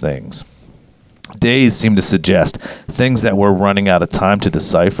knows things. Days seem to suggest things that we're running out of time to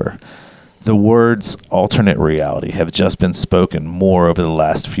decipher. The words alternate reality have just been spoken more over the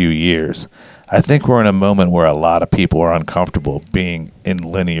last few years. I think we're in a moment where a lot of people are uncomfortable being in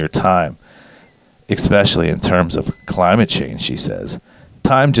linear time, especially in terms of climate change, she says.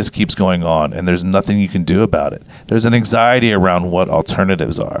 Time just keeps going on, and there's nothing you can do about it. There's an anxiety around what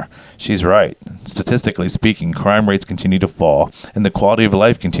alternatives are. She's right. Statistically speaking, crime rates continue to fall, and the quality of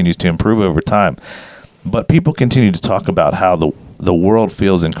life continues to improve over time. But people continue to talk about how the world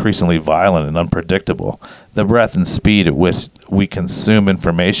feels increasingly violent and unpredictable. The breadth and speed at which we consume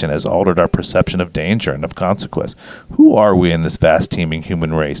information has altered our perception of danger and of consequence. Who are we in this vast teeming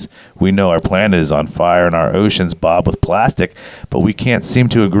human race? We know our planet is on fire and our oceans bob with plastic, but we can't seem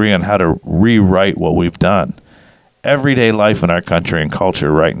to agree on how to rewrite what we've done. Everyday life in our country and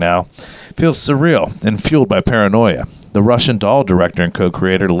culture right now feels surreal and fueled by paranoia. The Russian Doll director and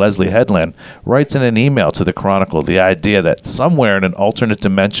co-creator Leslie Headland writes in an email to the Chronicle the idea that somewhere in an alternate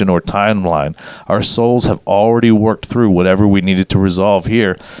dimension or timeline, our souls have already worked through whatever we needed to resolve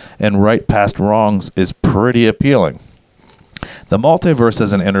here, and right past wrongs is pretty appealing. The multiverse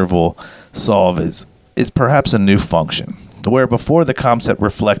as an interval solve is perhaps a new function, where before the concept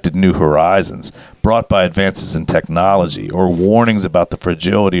reflected new horizons brought by advances in technology or warnings about the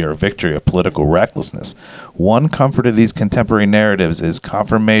fragility or victory of political recklessness. One comfort of these contemporary narratives is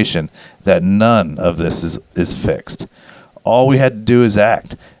confirmation that none of this is fixed. All we had to do is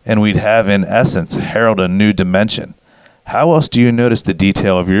act, and we'd have, in essence, herald a new dimension. How else do you notice the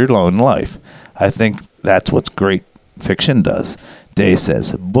detail of your own life? I think that's what great fiction does. Day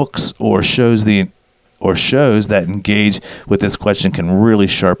says, books or shows that engage with this question can really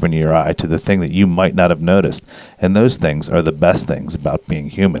sharpen your eye to the thing that you might not have noticed. And those things are the best things about being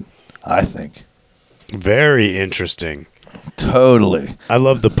human, I think. Very interesting. Totally. I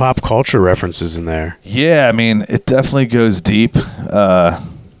love the pop culture references in there. Yeah, I mean, it definitely goes deep. But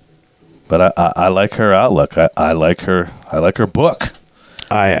I like her outlook. I like her book.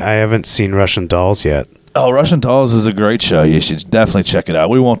 I haven't seen Russian Dolls yet. Oh, Russian Dolls is a great show. You should definitely check it out.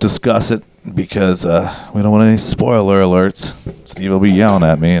 We won't discuss it because we don't want any spoiler alerts. Steve will be yelling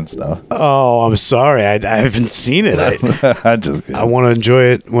at me and stuff. Oh, I'm sorry. I haven't seen it. I want to enjoy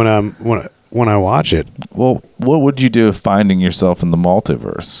it when I watch it. Well, what would you do if finding yourself in the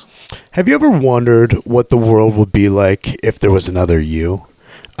multiverse? Have you ever wondered what the world would be like if there was another you?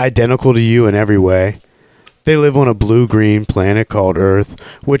 Identical to you in every way. They live on a blue-green planet called Earth,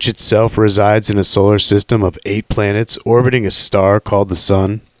 which itself resides in a solar system of 8 planets orbiting a star called the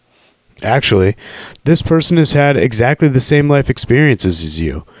Sun. Actually, this person has had exactly the same life experiences as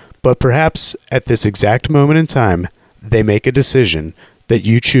you, but perhaps at this exact moment in time, they make a decision that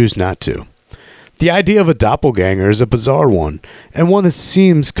you choose not to. The idea of a doppelganger is a bizarre one, and one that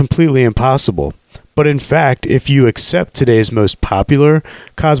seems completely impossible. But in fact, if you accept today's most popular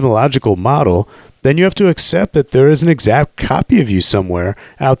cosmological model, then you have to accept that there is an exact copy of you somewhere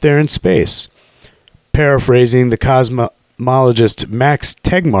out there in space. Paraphrasing the cosmologist Max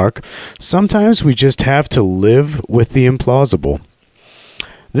Tegmark, sometimes we just have to live with the implausible.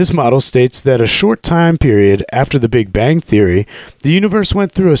 This model states that a short time period after the Big Bang Theory, the universe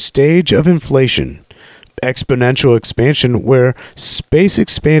went through a stage of inflation, exponential expansion where space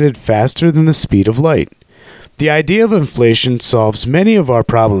expanded faster than the speed of light. The idea of inflation solves many of our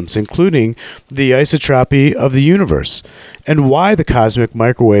problems, including the isotropy of the universe, and why the cosmic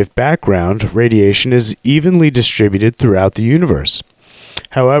microwave background radiation is evenly distributed throughout the universe.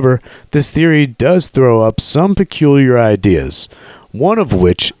 However, this theory does throw up some peculiar ideas, one of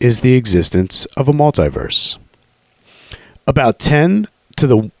which is the existence of a multiverse. About 10 to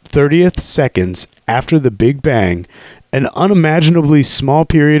the 30th seconds after the Big Bang, an unimaginably small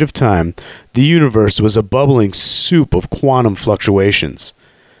period of time, the universe was a bubbling soup of quantum fluctuations.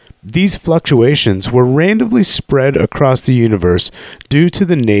 These fluctuations were randomly spread across the universe due to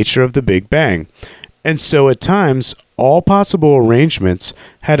the nature of the Big Bang, and so at times, all possible arrangements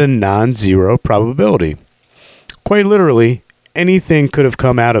had a non-zero probability. Quite literally, anything could have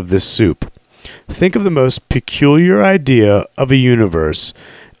come out of this soup. Think of the most peculiar idea of a universe,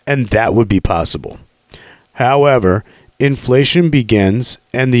 and that would be possible. However, inflation begins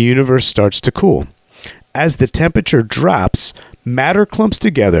and the universe starts to cool. As the temperature drops, matter clumps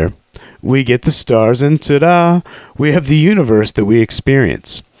together, we get the stars, and ta-da, we have the universe that we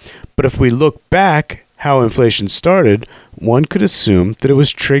experience. But if we look back how inflation started, one could assume that it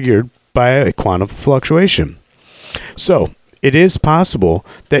was triggered by a quantum fluctuation. So, it is possible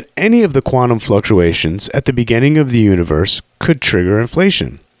that any of the quantum fluctuations at the beginning of the universe could trigger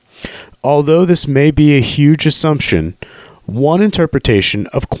inflation. Although this may be a huge assumption, one interpretation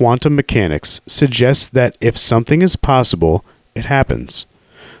of quantum mechanics suggests that if something is possible, it happens.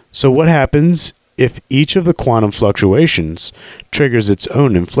 So what happens if each of the quantum fluctuations triggers its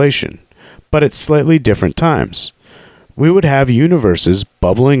own inflation, but at slightly different times? We would have universes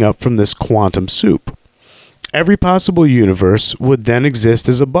bubbling up from this quantum soup. Every possible universe would then exist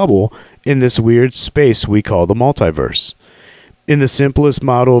as a bubble in this weird space we call the multiverse. In the simplest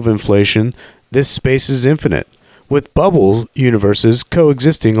model of inflation, this space is infinite, with bubble universes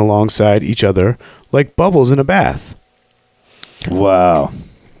coexisting alongside each other like bubbles in a bath. Wow.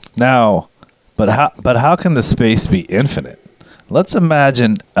 Now, but how can the space be infinite? Let's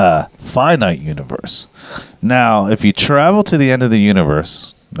imagine a finite universe. Now, if you travel to the end of the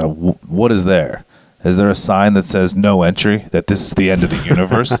universe, now what is there? Is there a sign that says no entry, that this is the end of the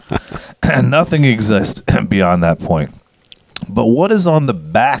universe? And nothing exists beyond that point. But what is on the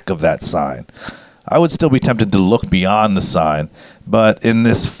back of that sign? I would still be tempted to look beyond the sign, but in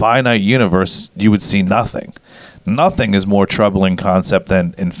this finite universe, you would see nothing. Nothing is more troubling concept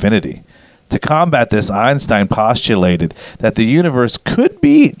than infinity. To combat this, Einstein postulated that the universe could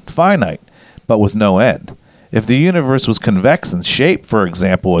be finite, but with no end. If the universe was convex in shape, for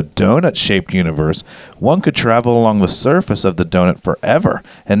example, a donut-shaped universe, one could travel along the surface of the donut forever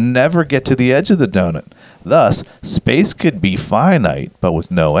and never get to the edge of the donut. Thus, space could be finite, but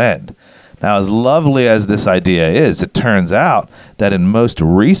with no end. Now, as lovely as this idea is, it turns out that in most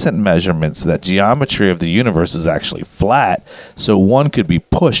recent measurements, that geometry of the universe is actually flat, so one could be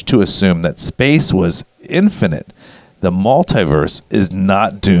pushed to assume that space was infinite. The multiverse is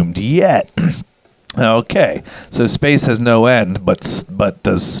not doomed yet. Okay, so space has no end, but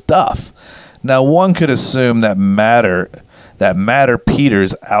does stuff. Now, one could assume that matter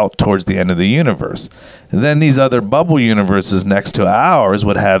peters out towards the end of the universe. And then these other bubble universes next to ours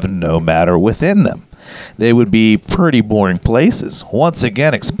would have no matter within them. They would be pretty boring places. Once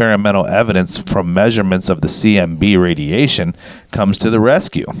again, experimental evidence from measurements of the CMB radiation comes to the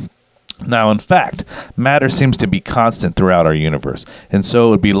rescue. Now, in fact, matter seems to be constant throughout our universe, and so it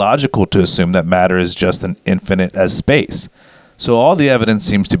would be logical to assume that matter is just as infinite as space. So all the evidence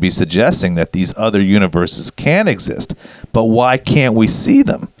seems to be suggesting that these other universes can exist, but why can't we see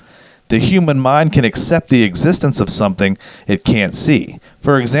them? The human mind can accept the existence of something it can't see.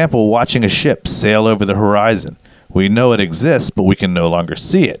 For example, watching a ship sail over the horizon. We know it exists, but we can no longer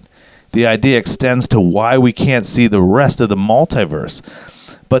see it. The idea extends to why we can't see the rest of the multiverse.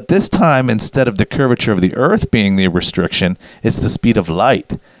 But this time, instead of the curvature of the Earth being the restriction, it's the speed of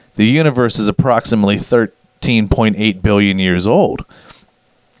light. The universe is approximately 13.8 billion years old.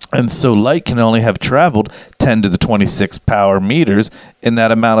 And so light can only have traveled 10 to the 26 power meters in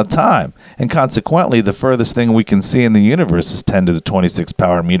that amount of time. And consequently, the furthest thing we can see in the universe is 10 to the 26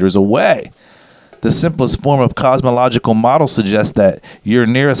 power meters away. The simplest form of cosmological model suggests that your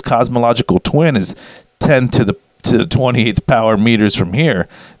nearest cosmological twin is 10 to the 28th power meters from here.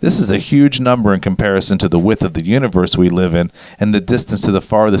 This is a huge number in comparison to the width of the universe we live in and the distance to the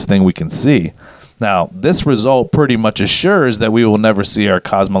farthest thing we can see. Now, this result pretty much assures that we will never see our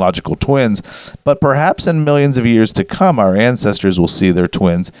cosmological twins, but perhaps in millions of years to come, our ancestors will see their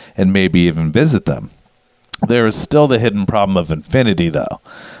twins and maybe even visit them. There is still the hidden problem of infinity, though.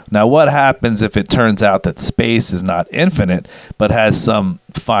 Now, what happens if it turns out that space is not infinite, but has some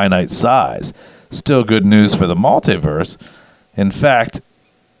finite size? Still good news for the multiverse. In fact,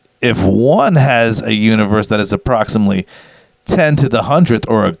 if one has a universe that is approximately 10 to the 100th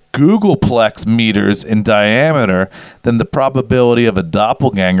or a googolplex meters in diameter, then the probability of a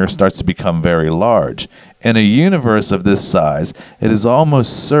doppelganger starts to become very large. In a universe of this size, it is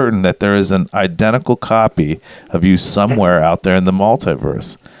almost certain that there is an identical copy of you somewhere out there in the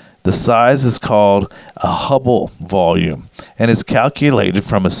multiverse. The size is called a Hubble volume and is calculated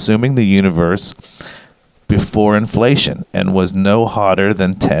from assuming the universe before inflation and was no hotter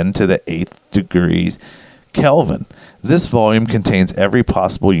than 10 to the 8th degrees Kelvin. This volume contains every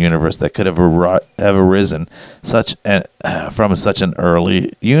possible universe that could have arisen from such an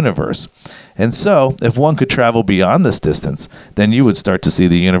early universe. And so, if one could travel beyond this distance, then you would start to see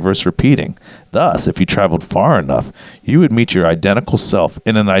the universe repeating. Thus, if you traveled far enough, you would meet your identical self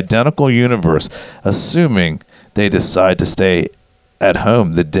in an identical universe, assuming they decide to stay at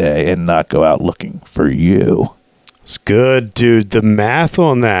home the day and not go out looking for you. It's good, dude. The math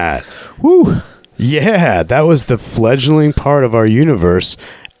on that. Woo! Yeah, that was the fledgling part of our universe,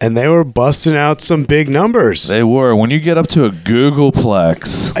 and they were busting out some big numbers. They were. When you get up to a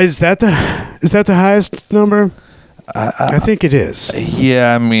googolplex, Is that the highest number? I think it is.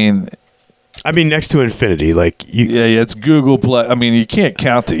 Yeah, I mean, next to infinity, like you. yeah, it's Google Play. I mean, you can't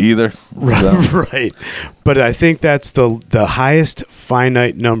count to either. Right. But I think that's the highest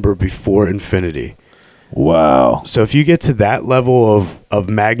finite number before infinity. Wow. So if you get to that level of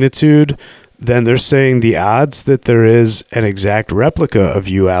magnitude, then they're saying the odds that there is an exact replica of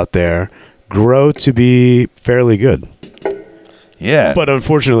you out there grow to be fairly good. Yeah. But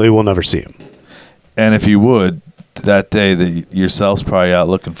unfortunately, we'll never see them. And if you would, that day, that yourself's probably out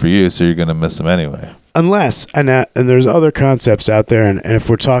looking for you, so you're going to miss them anyway. Unless, and there's other concepts out there, and if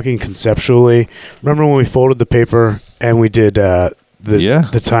we're talking conceptually, remember when we folded the paper and we did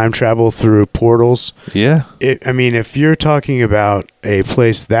the time travel through portals? Yeah. If you're talking about a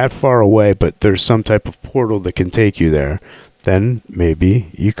place that far away, but there's some type of portal that can take you there, then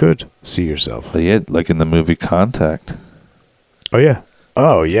maybe you could see yourself. Yeah, like in the movie Contact. Oh, yeah.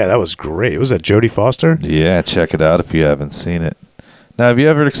 Oh, yeah, that was great. Was that Jodie Foster? Yeah, check it out if you haven't seen it. Now, have you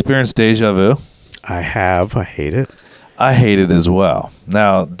ever experienced deja vu? I have. I hate it. I hate it as well.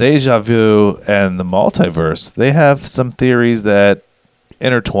 Now, deja vu and the multiverse, they have some theories that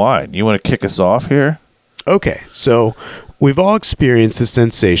intertwine. You want to kick us off here? Okay, so we've all experienced a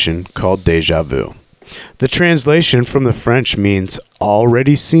sensation called deja vu. The translation from the French means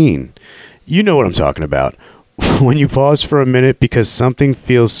already seen. You know what I'm talking about. When you pause for a minute because something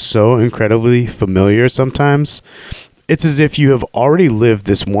feels so incredibly familiar sometimes, it's as if you have already lived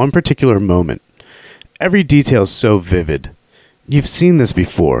this one particular moment. Every detail is so vivid. You've seen this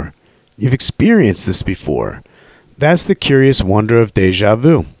before. You've experienced this before. That's the curious wonder of deja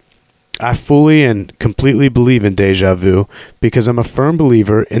vu. I fully and completely believe in deja vu because I'm a firm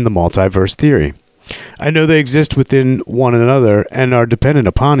believer in the multiverse theory. I know they exist within one another and are dependent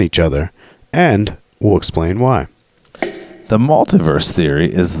upon each other, and we'll explain why. The multiverse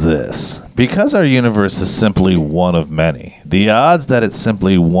theory is this. Because our universe is simply one of many, the odds that it's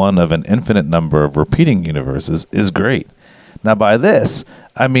simply one of an infinite number of repeating universes is great. Now, by this,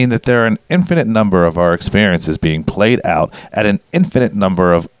 I mean that there are an infinite number of our experiences being played out at an infinite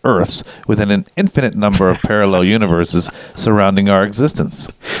number of Earths within an infinite number of parallel universes surrounding our existence.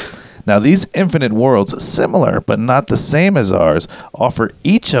 Now, these infinite worlds, similar but not the same as ours, offer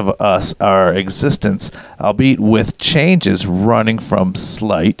each of us our existence, albeit with changes running from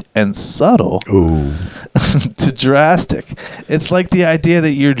slight and subtle to drastic. It's like the idea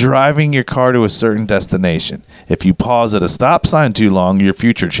that you're driving your car to a certain destination. If you pause at a stop sign too long, your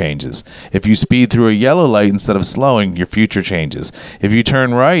future changes. If you speed through a yellow light instead of slowing, your future changes. If you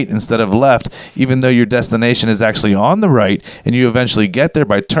turn right instead of left, even though your destination is actually on the right, and you eventually get there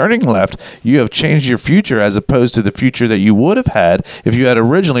by turning left, you have changed your future as opposed to the future that you would have had if you had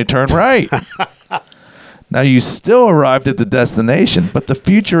originally turned right. Now, you still arrived at the destination, but the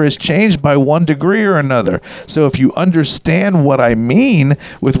future has changed by 1 degree or another. So if you understand what I mean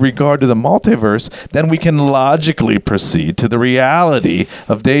with regard to the multiverse, then we can logically proceed to the reality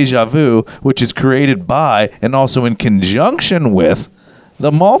of deja vu, which is created by and also in conjunction with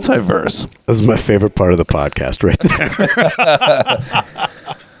the multiverse. This is my favorite part of the podcast right there.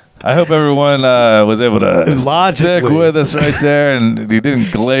 I hope everyone was able to stick Logically. with us right there and you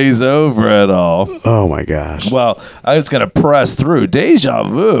didn't glaze over at all. Oh, my gosh. Well, I was going to press through. Deja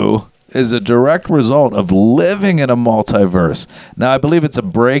vu is a direct result of living in a multiverse. Now, I believe it's a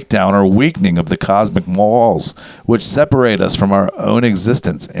breakdown or weakening of the cosmic walls, which separate us from our own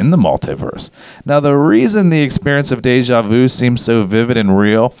existence in the multiverse. Now, the reason the experience of deja vu seems so vivid and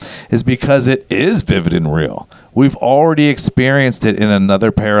real is because it is vivid and real. We've already experienced it in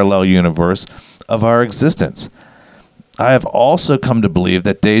another parallel universe of our existence. I have also come to believe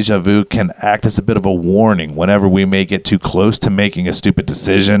that deja vu can act as a bit of a warning whenever we may get too close to making a stupid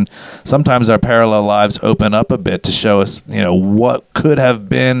decision. Sometimes our parallel lives open up a bit to show us, what could have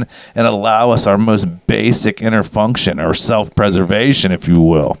been and allow us our most basic inner function or self-preservation, if you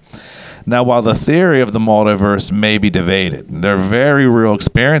will. Now, while the theory of the multiverse may be debated, their very real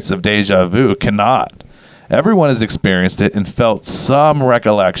experience of deja vu cannot. Everyone has experienced it and felt some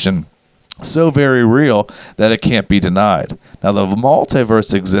recollection so very real that it can't be denied. Now, the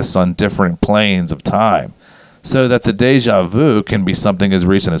multiverse exists on different planes of time, so that the deja vu can be something as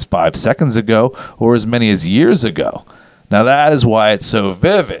recent as 5 seconds ago or as many as years ago. Now, that is why it's so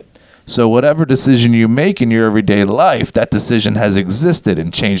vivid. So whatever decision you make in your everyday life, that decision has existed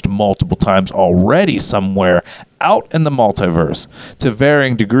and changed multiple times already somewhere out in the multiverse to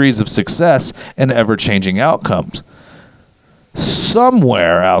varying degrees of success and ever-changing outcomes.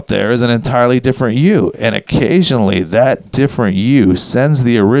 Somewhere out there is an entirely different you, and occasionally that different you sends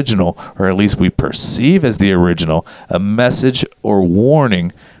the original, or at least we perceive as the original, a message or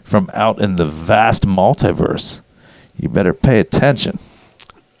warning from out in the vast multiverse. you better pay attention.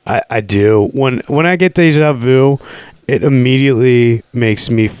 I do. When I get deja vu, it immediately makes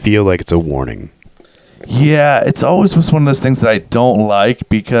me feel like it's a warning. Yeah, it's always was one of those things that I don't like,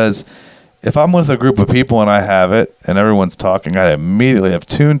 because if I'm with a group of people and I have it and everyone's talking, I immediately have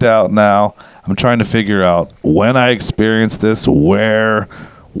tuned out now. I'm trying to figure out when I experienced this, where,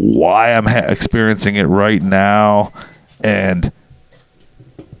 why I'm experiencing it right now, and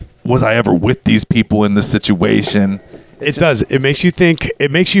was I ever with these people in this situation? It does. It makes you think.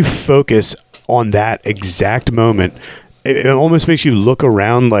 It makes you focus on that exact moment. It almost makes you look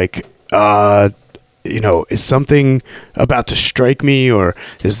around like, is something about to strike me, or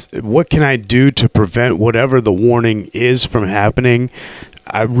what can I do to prevent whatever the warning is from happening?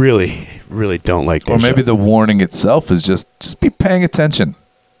 I really, really don't like that. Or maybe the warning itself is just be paying attention.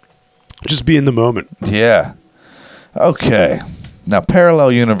 Just be in the moment. Yeah. Okay. Now,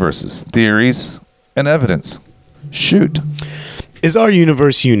 parallel universes, theories, and evidence. Shoot. Is our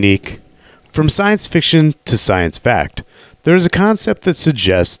universe unique? From science fiction to science fact, there is a concept that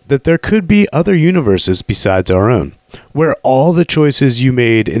suggests that there could be other universes besides our own, where all the choices you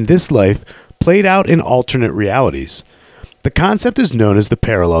made in this life played out in alternate realities. The concept is known as the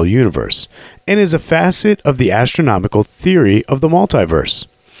parallel universe, and is a facet of the astronomical theory of the multiverse.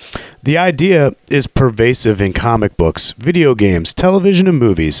 The idea is pervasive in comic books, video games, television, and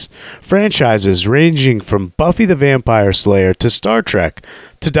movies. Franchises ranging from Buffy the Vampire Slayer to Star Trek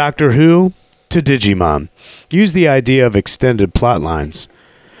to Doctor Who to Digimon use the idea of extended plot lines.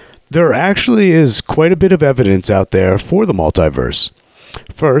 There actually is quite a bit of evidence out there for the multiverse.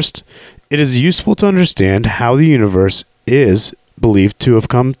 First, it is useful to understand how the universe is believed to have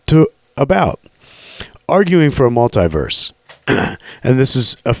come about. Arguing for a multiverse. And this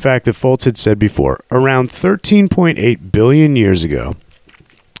is a fact that Foltz had said before. Around 13.8 billion years ago,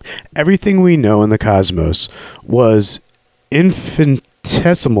 everything we know in the cosmos was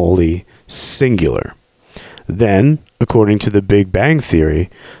infinitesimally singular. Then, according to the Big Bang Theory,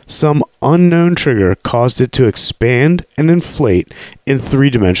 some unknown trigger caused it to expand and inflate in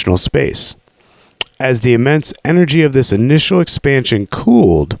three-dimensional space. As the immense energy of this initial expansion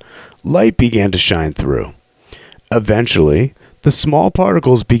cooled, light began to shine through. Eventually, the small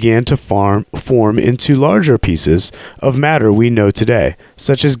particles began to form into larger pieces of matter we know today,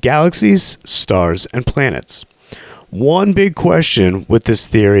 such as galaxies, stars, and planets. One big question with this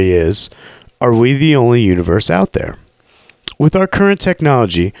theory is, are we the only universe out there? With our current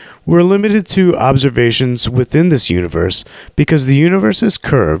technology, we're limited to observations within this universe because the universe is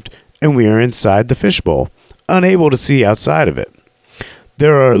curved and we are inside the fishbowl, unable to see outside of it.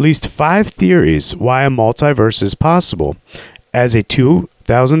 There are at least 5 theories why a multiverse is possible, as a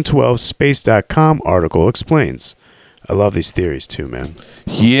 2012 Space.com article explains. I love these theories too, man.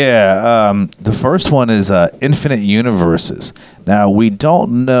 Yeah, the first one is infinite universes. Now, we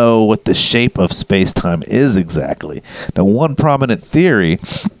don't know what the shape of space-time is exactly. Now, one prominent theory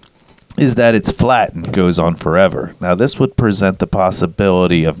is that it's flat and goes on forever. Now, this would present the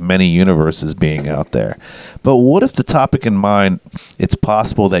possibility of many universes being out there. But what if the topic in mind, it's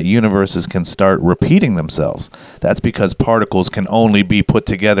possible that universes can start repeating themselves? That's because particles can only be put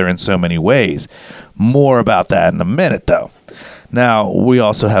together in so many ways. More about that in a minute, though. Now, we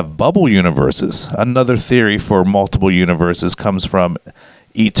also have bubble universes. Another theory for multiple universes comes from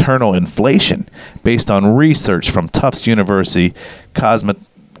eternal inflation, based on research from Tufts University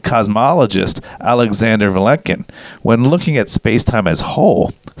cosmologist Alexander Velikin. When looking at space-time as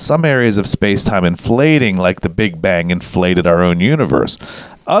whole, some areas of space-time inflating like the Big Bang inflated our own universe.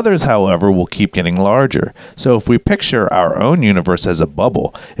 Others, however, will keep getting larger. So if we picture our own universe as a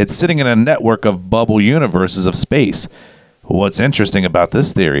bubble, it's sitting in a network of bubble universes of space. What's interesting about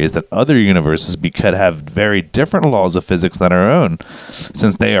this theory is that other universes could have very different laws of physics than our own,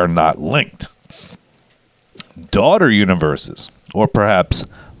 since they are not linked. Daughter universes, or perhaps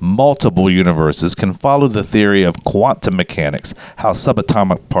multiple universes, can follow the theory of quantum mechanics, how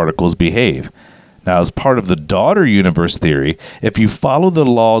subatomic particles behave. Now, as part of the daughter universe theory, if you follow the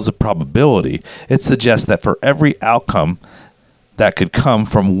laws of probability, it suggests that for every outcome that could come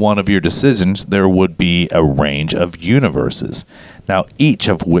from one of your decisions, there would be a range of universes. Now, each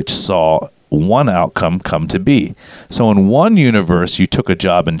of which saw one outcome come to be. So in one universe, you took a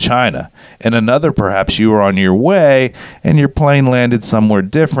job in China. In another, perhaps you were on your way and your plane landed somewhere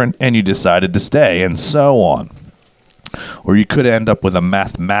different and you decided to stay, and so on. Or you could end up with a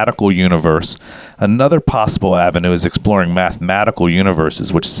mathematical universe. Another possible avenue is exploring mathematical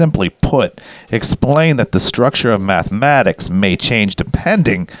universes, which simply put, explain that the structure of mathematics may change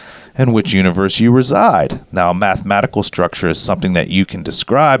depending and which universe you reside. Now, a mathematical structure is something that you can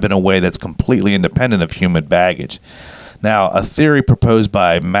describe in a way that's completely independent of human baggage. Now, a theory proposed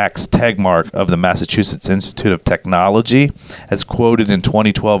by Max Tegmark of the Massachusetts Institute of Technology, as quoted in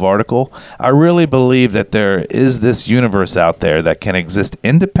 2012 article, I really believe that there is this universe out there that can exist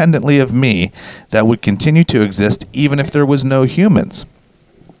independently of me that would continue to exist even if there was no humans.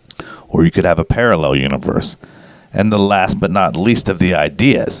 Or you could have a parallel universe. And the last but not least of the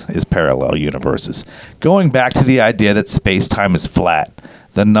ideas is parallel universes. Going back to the idea that space-time is flat,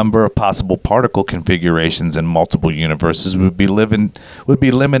 the number of possible particle configurations in multiple universes would be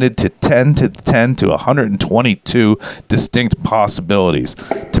limited to 10 to the 10 to 122 distinct possibilities,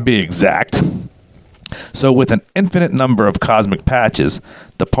 to be exact. So with an infinite number of cosmic patches,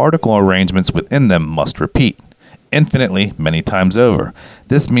 the particle arrangements within them must repeat infinitely many times over.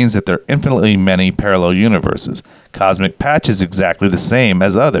 This means that there are infinitely many parallel universes, cosmic patches exactly the same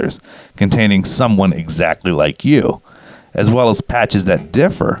as others, containing someone exactly like you, as well as patches that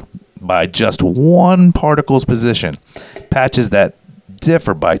differ by just one particle's position, patches that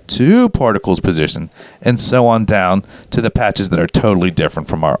differ by two particles' position, and so on down to the patches that are totally different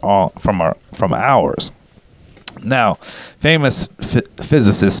from ours. Now, famous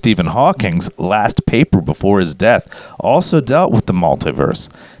physicist Stephen Hawking's last paper before his death also dealt with the multiverse.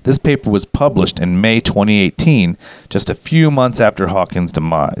 This paper was published in May 2018, just a few months after Hawking's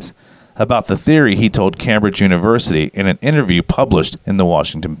demise. About the theory, he told Cambridge University in an interview published in the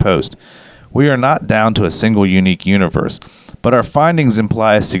Washington Post, "We are not down to a single unique universe, but our findings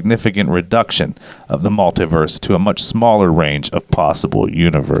imply a significant reduction of the multiverse to a much smaller range of possible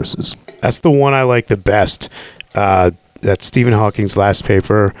universes." That's the one I like the best. That's Stephen Hawking's last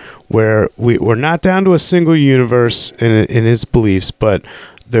paper, where we're not down to a single universe in his beliefs, but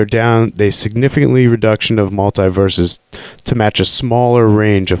they significantly reduction of multiverses to match a smaller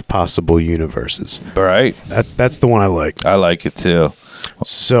range of possible universes. Right. That's the one I like. I like it too.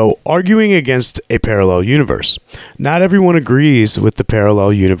 So, arguing against a parallel universe. Not everyone agrees with the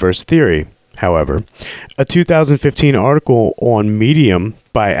parallel universe theory. However, a 2015 article on Medium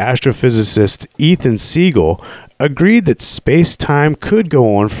by astrophysicist Ethan Siegel agreed that space-time could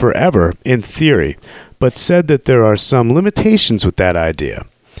go on forever in theory, but said that there are some limitations with that idea.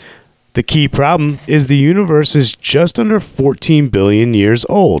 The key problem is the universe is just under 14 billion years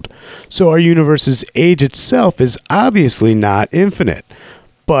old, so our universe's age itself is obviously not infinite,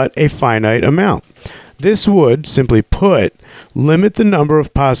 but a finite amount. This would, simply put, limit the number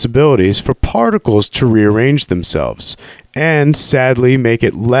of possibilities for particles to rearrange themselves, and sadly make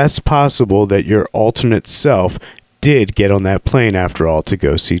it less possible that your alternate self did get on that plane after all to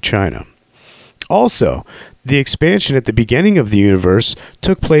go see China. Also, the expansion at the beginning of the universe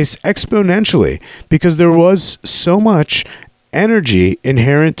took place exponentially because there was so much energy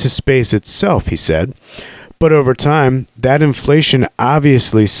inherent to space itself, he said. But over time, that inflation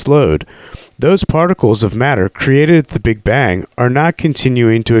obviously slowed. Those particles of matter created at the Big Bang are not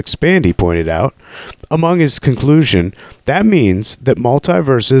continuing to expand, he pointed out. Among his conclusion, that means that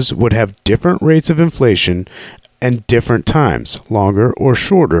multiverses would have different rates of inflation and different times, longer or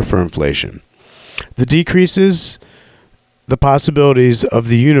shorter for inflation. The decreases the possibilities of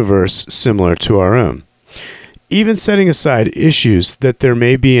the universe similar to our own. Even setting aside issues that there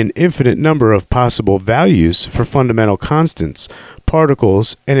may be an infinite number of possible values for fundamental constants,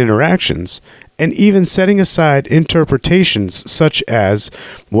 particles, and interactions, and even setting aside interpretations such as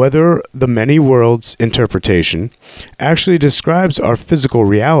whether the many worlds interpretation actually describes our physical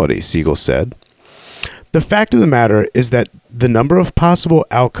reality, Siegel said. The fact of the matter is that the number of possible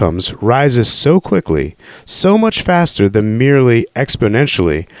outcomes rises so quickly, so much faster than merely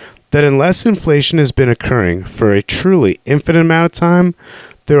exponentially, that unless inflation has been occurring for a truly infinite amount of time,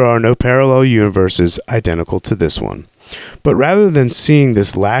 there are no parallel universes identical to this one. But rather than seeing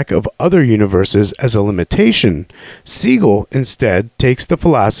this lack of other universes as a limitation, Siegel instead takes the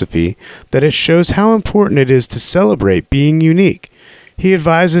philosophy that it shows how important it is to celebrate being unique. He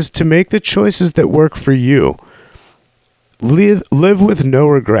advises to make the choices that work for you. Live with no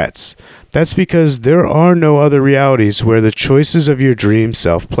regrets. That's because there are no other realities where the choices of your dream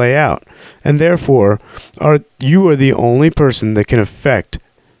self play out, and therefore you are the only person that can affect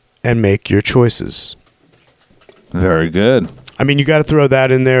and make your choices. Very good. I mean, you got to throw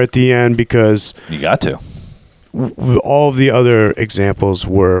that in there at the end because You got to. all of the other examples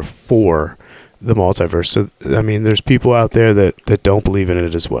were for the multiverse. So, I mean, there's people out there that don't believe in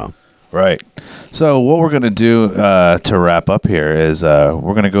it as well. Right. So what we're going to do to wrap up here is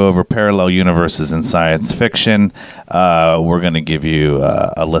we're going to go over parallel universes in science fiction. We're going to give you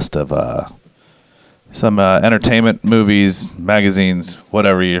a list of some entertainment, movies, magazines,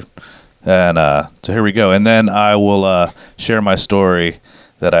 whatever you. And so here we go. And then I will share my story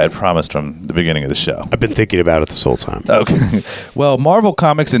that I had promised from the beginning of the show. I've been thinking about it this whole time. Okay. Well, Marvel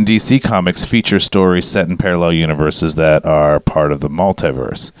Comics and DC Comics feature stories set in parallel universes that are part of the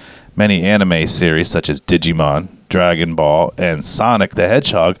multiverse. Many anime series such as Digimon, Dragon Ball, and Sonic the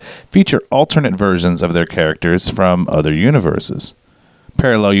Hedgehog feature alternate versions of their characters from other universes.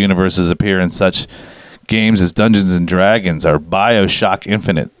 Parallel universes appear in such games as Dungeons & Dragons, or BioShock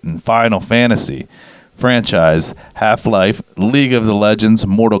Infinite, and Final Fantasy franchise, Half-Life, League of the Legends,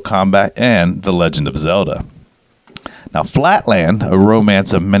 Mortal Kombat, and The Legend of Zelda. Now, Flatland, a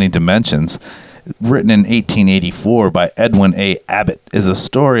romance of many dimensions, written in 1884 by Edwin A. Abbott, is a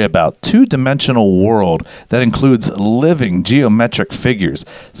story about two-dimensional world that includes living geometric figures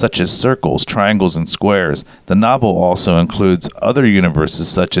such as circles, triangles, and squares. The novel also includes other universes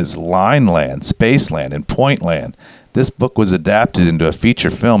such as Lineland, Spaceland, and Pointland. This book was adapted into a feature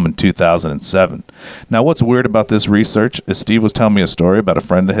film in 2007. Now, what's weird about this research is Steve was telling me a story about a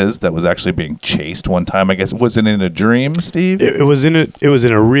friend of his that was actually being chased one time. I guess, was it in a dream, Steve? It was in a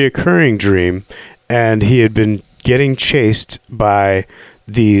reoccurring dream, and he had been getting chased by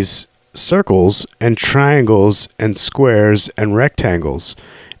these circles and triangles and squares and rectangles.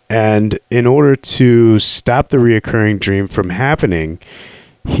 And in order to stop the reoccurring dream from happening,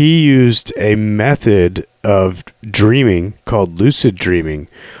 he used a method of dreaming called lucid dreaming,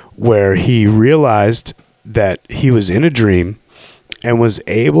 where he realized that he was in a dream and was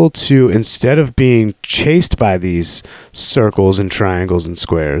able to, instead of being chased by these circles and triangles and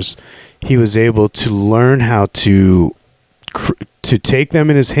squares, he was able to learn how to take them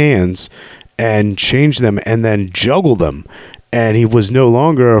in his hands and change them and then juggle them. And he was no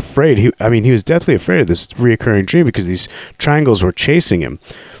longer afraid. He was definitely afraid of this reoccurring dream because these triangles were chasing him.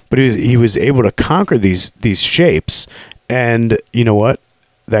 But he was able to conquer these shapes. And you know what?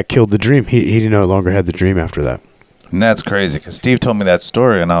 That killed the dream. He no longer had the dream after that. And that's crazy because Steve told me that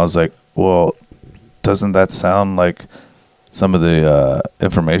story, and I was like, well, doesn't that sound like some of the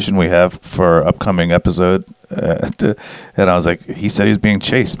information we have for our upcoming episode? And I was like, he said he was being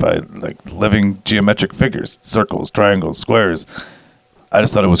chased by like living geometric figures, circles, triangles, squares. I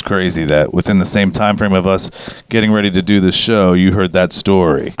just thought it was crazy that within the same time frame of us getting ready to do the show, you heard that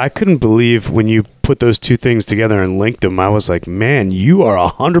story. I couldn't believe when you put those two things together and linked them. I was like, man, you are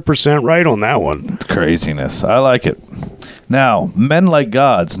 100% right on that one. It's craziness. I like it. Now, Men Like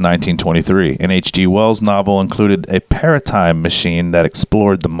Gods, 1923. An H.G. Wells novel included a paratime machine that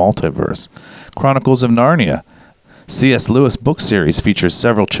explored the multiverse. Chronicles of Narnia. C.S. Lewis book series features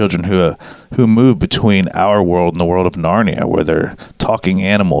several children who move between our world and the world of Narnia, where they're talking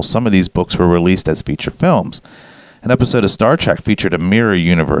animals. Some of these books were released as feature films. An episode of Star Trek featured a mirror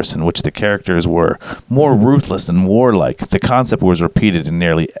universe in which the characters were more ruthless and warlike. The concept was repeated in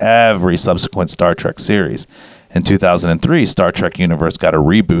nearly every subsequent Star Trek series. In 2003, Star Trek Universe got a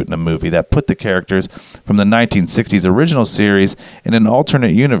reboot in a movie that put the characters from the 1960s original series in an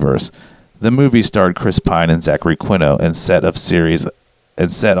alternate universe. The movie starred Chris Pine and Zachary Quino and set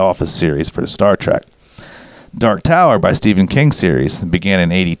off a series for Star Trek. Dark Tower by Stephen King series began in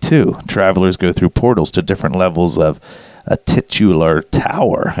 1982. Travelers go through portals to different levels of a titular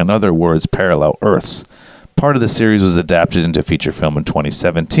tower, in other words, parallel Earths. Part of the series was adapted into feature film in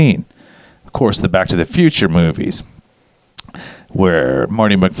 2017. Of course, the Back to the Future movies, where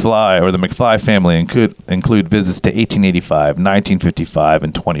Marty McFly or the McFly family include visits to 1885, 1955,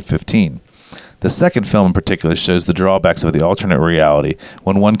 and 2015. The second film in particular shows the drawbacks of the alternate reality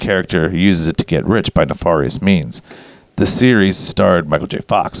when one character uses it to get rich by nefarious means. The series starred Michael J.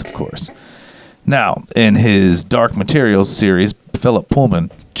 Fox, of course. Now, in his Dark Materials series, Philip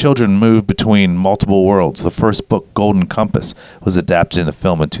Pullman, children move between multiple worlds. The first book, Golden Compass, was adapted into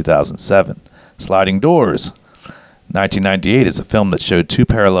film in 2007. Sliding Doors, 1998, is a film that showed two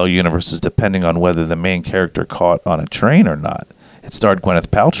parallel universes depending on whether the main character caught on a train or not. It starred Gwyneth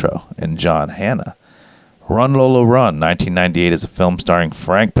Paltrow and John Hannah. Run Lola Run, 1998, is a film starring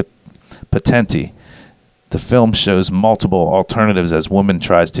Frank Potenti. The film shows multiple alternatives as woman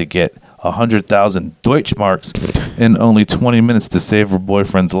tries to get 100,000 Deutschmarks in only 20 minutes to save her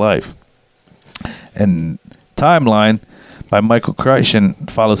boyfriend's life. And Timeline by Michael Crichton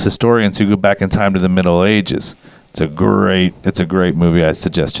follows historians who go back in time to the Middle Ages. It's a great movie. I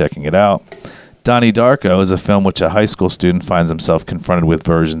suggest checking it out. Donnie Darko is a film which a high school student finds himself confronted with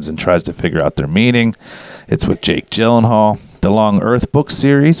versions and tries to figure out their meaning. It's with Jake Gyllenhaal. The Long Earth book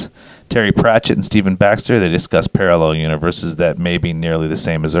series, Terry Pratchett and Stephen Baxter, they discuss parallel universes that may be nearly the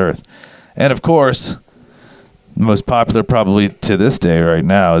same as Earth. And of course, the most popular probably to this day right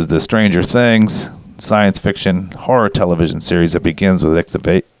now is the Stranger Things science fiction horror television series that begins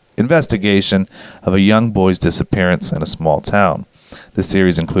with investigation of a young boy's disappearance in a small town. The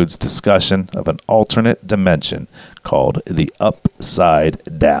series includes discussion of an alternate dimension called the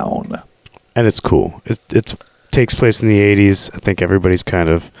Upside Down. And it's cool. It takes place in the 80s. I think everybody's kind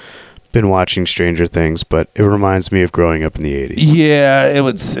of been watching Stranger Things, but it reminds me of growing up in the 80s. Yeah,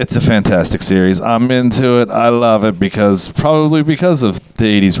 it's a fantastic series. I'm into it. I love it probably because of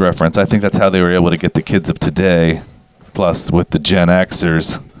the 80s reference. I think that's how they were able to get the kids of today, plus with the Gen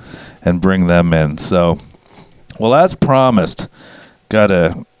Xers, and bring them in. So, well, as promised, got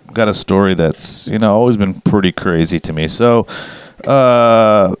a story that's, always been pretty crazy to me. So,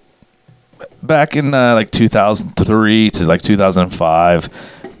 back in 2003 to 2005,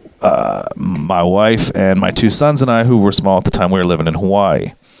 my wife and my two sons and I, who were small at the time, we were living in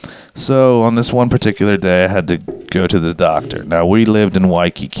Hawaii. So on this one particular day, I had to go to the doctor. Now, we lived in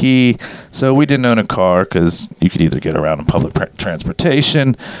Waikiki, so we didn't own a car because you could either get around in public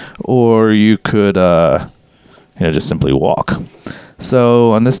transportation or you could just simply walk.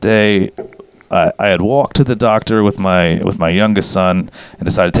 So on this day, I had walked to the doctor with my youngest son and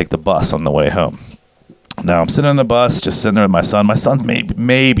decided to take the bus on the way home. Now I'm sitting on the bus, just sitting there with my son. My son's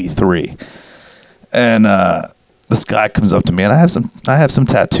maybe 3, and this guy comes up to me, and I have some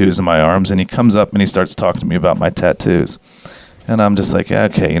tattoos in my arms, and he comes up and he starts talking to me about my tattoos, and I'm just like,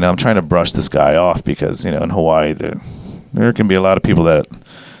 okay, I'm trying to brush this guy off because in Hawaii there can be a lot of people that,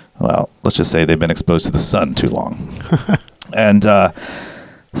 well, let's just say they've been exposed to the sun too long, and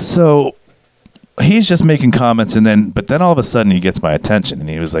so he's just making comments, but then all of a sudden he gets my attention, and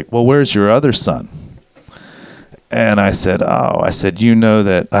he was like, well, where's your other son? And I said, you know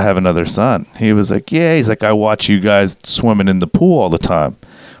that I have another son. He was like, yeah. He's like, I watch you guys swimming in the pool all the time,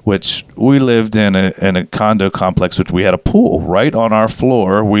 which we lived in a condo complex, which we had a pool right on our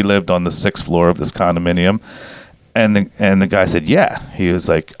floor. We lived on the 6th floor of this condominium. And the guy said, yeah. He was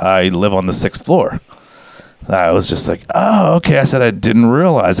like, I live on the 6th floor. I was just like, oh, okay. I said, I didn't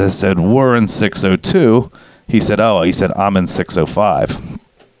realize. I said, we're in 602. He said, I'm in 605.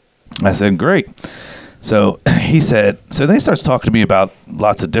 I said, great. So he said, so then he starts talking to me about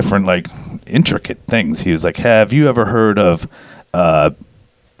lots of different, intricate things. He was like, have you ever heard of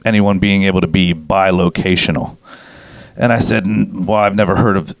anyone being able to be bilocational? And I said, well, I've never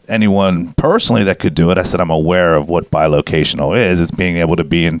heard of anyone personally that could do it. I said, I'm aware of what bilocational is. It's being able to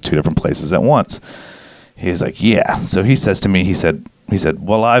be in 2 different places at once. He was like, yeah. So he says to me, he said,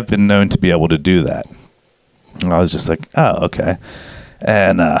 well, I've been known to be able to do that. And I was just like, oh, okay.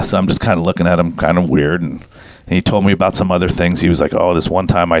 And so I'm just kind of looking at him kind of weird. And he told me about some other things. He was like, oh, this one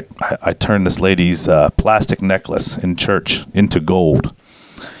time I turned this lady's plastic necklace in church into gold.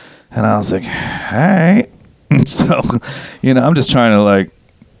 And I was like, all right. So, I'm just trying to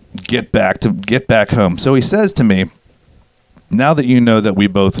get back home. So he says to me, now that you know that we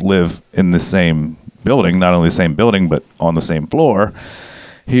both live in the same building, not only the same building, but on the same floor,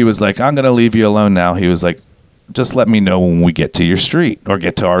 he was like, I'm going to leave you alone now. He was like, just let me know when we get to your street or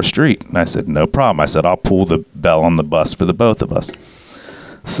get to our street. And I said, no problem. I said, I'll pull the bell on the bus for the both of us.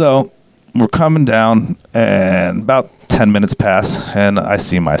 So we're coming down and about 10 minutes pass and I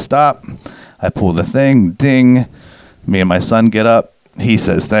see my stop. I pull the thing, ding. Me and my son get up. He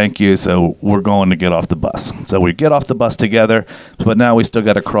says, thank you. So we're going to get off the bus. So we get off the bus together, but now we still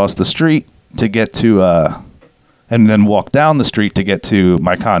got to cross the street to get to, and then walk down the street to get to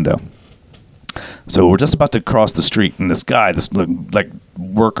my condo. So we're just about to cross the street, and this guy, this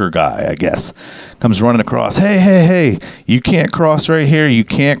worker guy, I guess, comes running across. Hey, you can't cross right here. You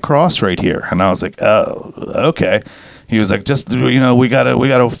can't cross right here. And I was like, oh, okay. He was like, just, we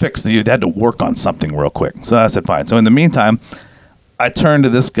gotta fix you had to work on something real quick. So I said, fine. So in the meantime, I turned to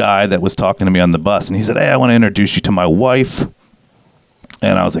this guy that was talking to me on the bus, and he said, hey, I want to introduce you to my wife.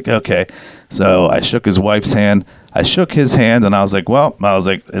 And I was like, okay. So I shook his wife's hand. I shook his hand, and I was like,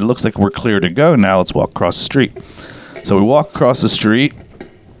 it looks like we're clear to go now. Let's walk across the street. So we walk across the street,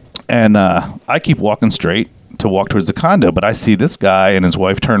 and I keep walking straight to walk towards the condo, but I see this guy and his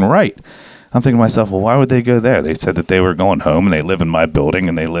wife turn right. I'm thinking to myself, well, why would they go there? They said that they were going home, and they live in my building,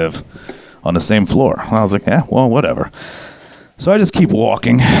 and they live on the same floor. And I was like, yeah, well, whatever. So I just keep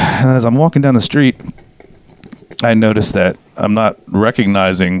walking, and as I'm walking down the street, I noticed that I'm not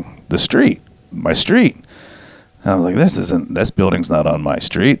recognizing the street, my street. And I was like, this building's not on my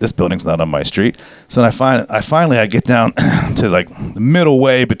street. This building's not on my street. So then I finally get down to the middle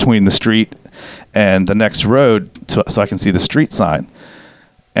way between the street and the next road so I can see the street sign.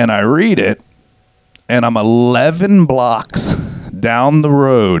 And I read it, and I'm 11 blocks down the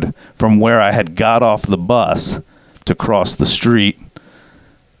road from where I had got off the bus to cross the street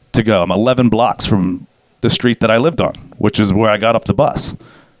to go. I'm 11 blocks from the street that I lived on, which is where I got off the bus.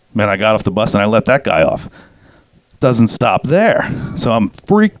 Man, I got off the bus and I let that guy off. Doesn't stop there. So I'm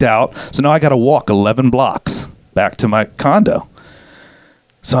freaked out. So now I got to walk 11 blocks back to my condo.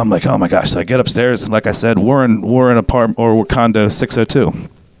 So I'm like, oh my gosh. So I get upstairs. Like I said, we're in apartment, or we're condo 602.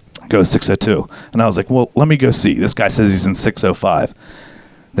 Go 602. And I was like, well, let me go see. This guy says he's in 605.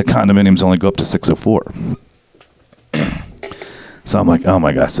 The condominiums only go up to 604. So I'm like, oh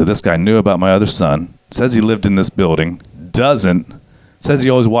my gosh. So this guy knew about my other son, says he lived in this building, says he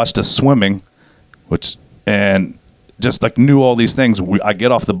always watched us swimming, and just like knew all these things. I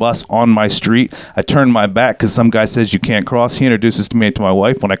get off the bus on my street. I turn my back because some guy says you can't cross. He introduces me to my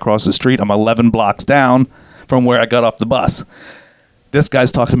wife. When I cross the street, I'm 11 blocks down from where I got off the bus. This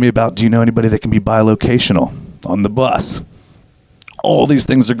guy's talking to me about, do you know anybody that can be bilocational on the bus? All these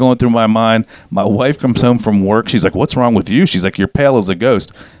things are going through my mind. My wife comes home from work. She's like, what's wrong with you? She's like, you're pale as a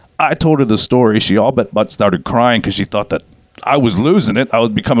ghost. I told her the story. She all but started crying because she thought that I was losing it. I was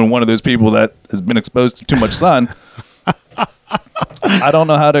becoming one of those people that has been exposed to too much sun. I don't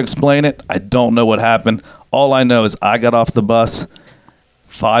know how to explain it. I don't know what happened. All I know is I got off the bus.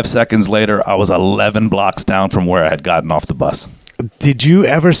 5 seconds later, I was 11 blocks down from where I had gotten off the bus. Did you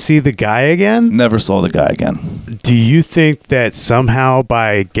ever see the guy again? Never saw the guy again. Do you think that somehow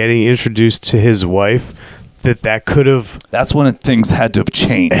by getting introduced to his wife, that could have... That's when things had to have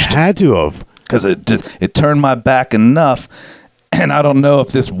changed. It had to have. Because it turned my back enough, and I don't know if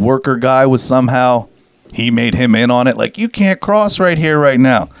this worker guy was somehow... He made him in on it, like, you can't cross right here, right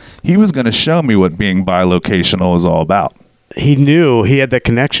now. He was going to show me what being bilocational is all about. He knew he had that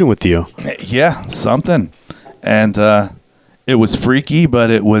connection with you. Yeah, something. And it was freaky,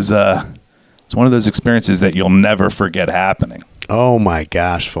 but it's one of those experiences that you'll never forget happening. Oh my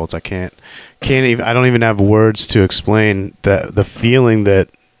gosh, folks! I can't even. I don't even have words to explain the feeling that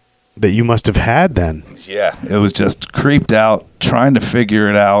you must have had then. Yeah, it was just creeped out, trying to figure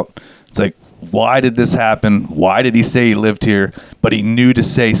it out. It's like, why did this happen? Why did he say he lived here? But he knew to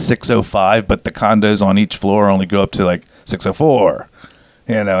say 605, but the condos on each floor only go up to like 604,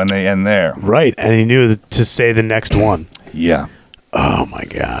 and they end there. Right, and he knew to say the next one. Yeah. Oh my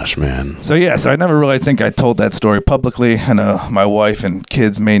gosh, man. So I never really think I told that story publicly. I know my wife and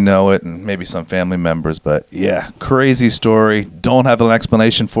kids may know it, and maybe some family members, but yeah, crazy story. Don't have an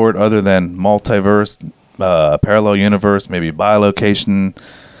explanation for it other than multiverse, parallel universe, maybe bilocation,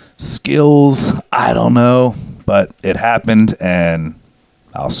 skills. I don't know, but it happened, and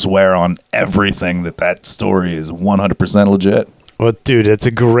I'll swear on everything that story is 100% legit. Well, dude, it's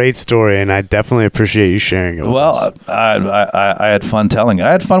a great story, and I definitely appreciate you sharing it with us. I had fun telling it.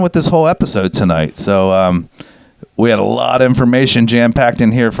 I had fun with this whole episode tonight. So we had a lot of information jam-packed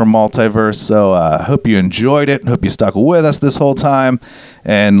in here from Multiverse. So I hope you enjoyed it. Hope you stuck with us this whole time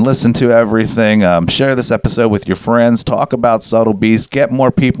and listened to everything. Share this episode with your friends. Talk about Subtle Beasts. Get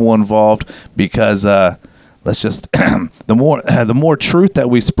more people involved because... let's just the more truth that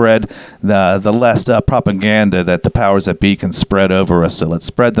we spread, the less propaganda that the powers that be can spread over us. So let's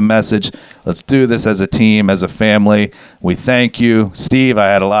spread the message. Let's do this as a team, as a family. We thank you, Steve. I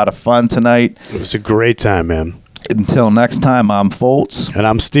had a lot of fun tonight. It was a great time, man. Until next time, I'm Foltz. And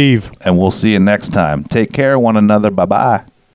I'm Steve. And we'll see you next time. Take care of one another. Bye-bye.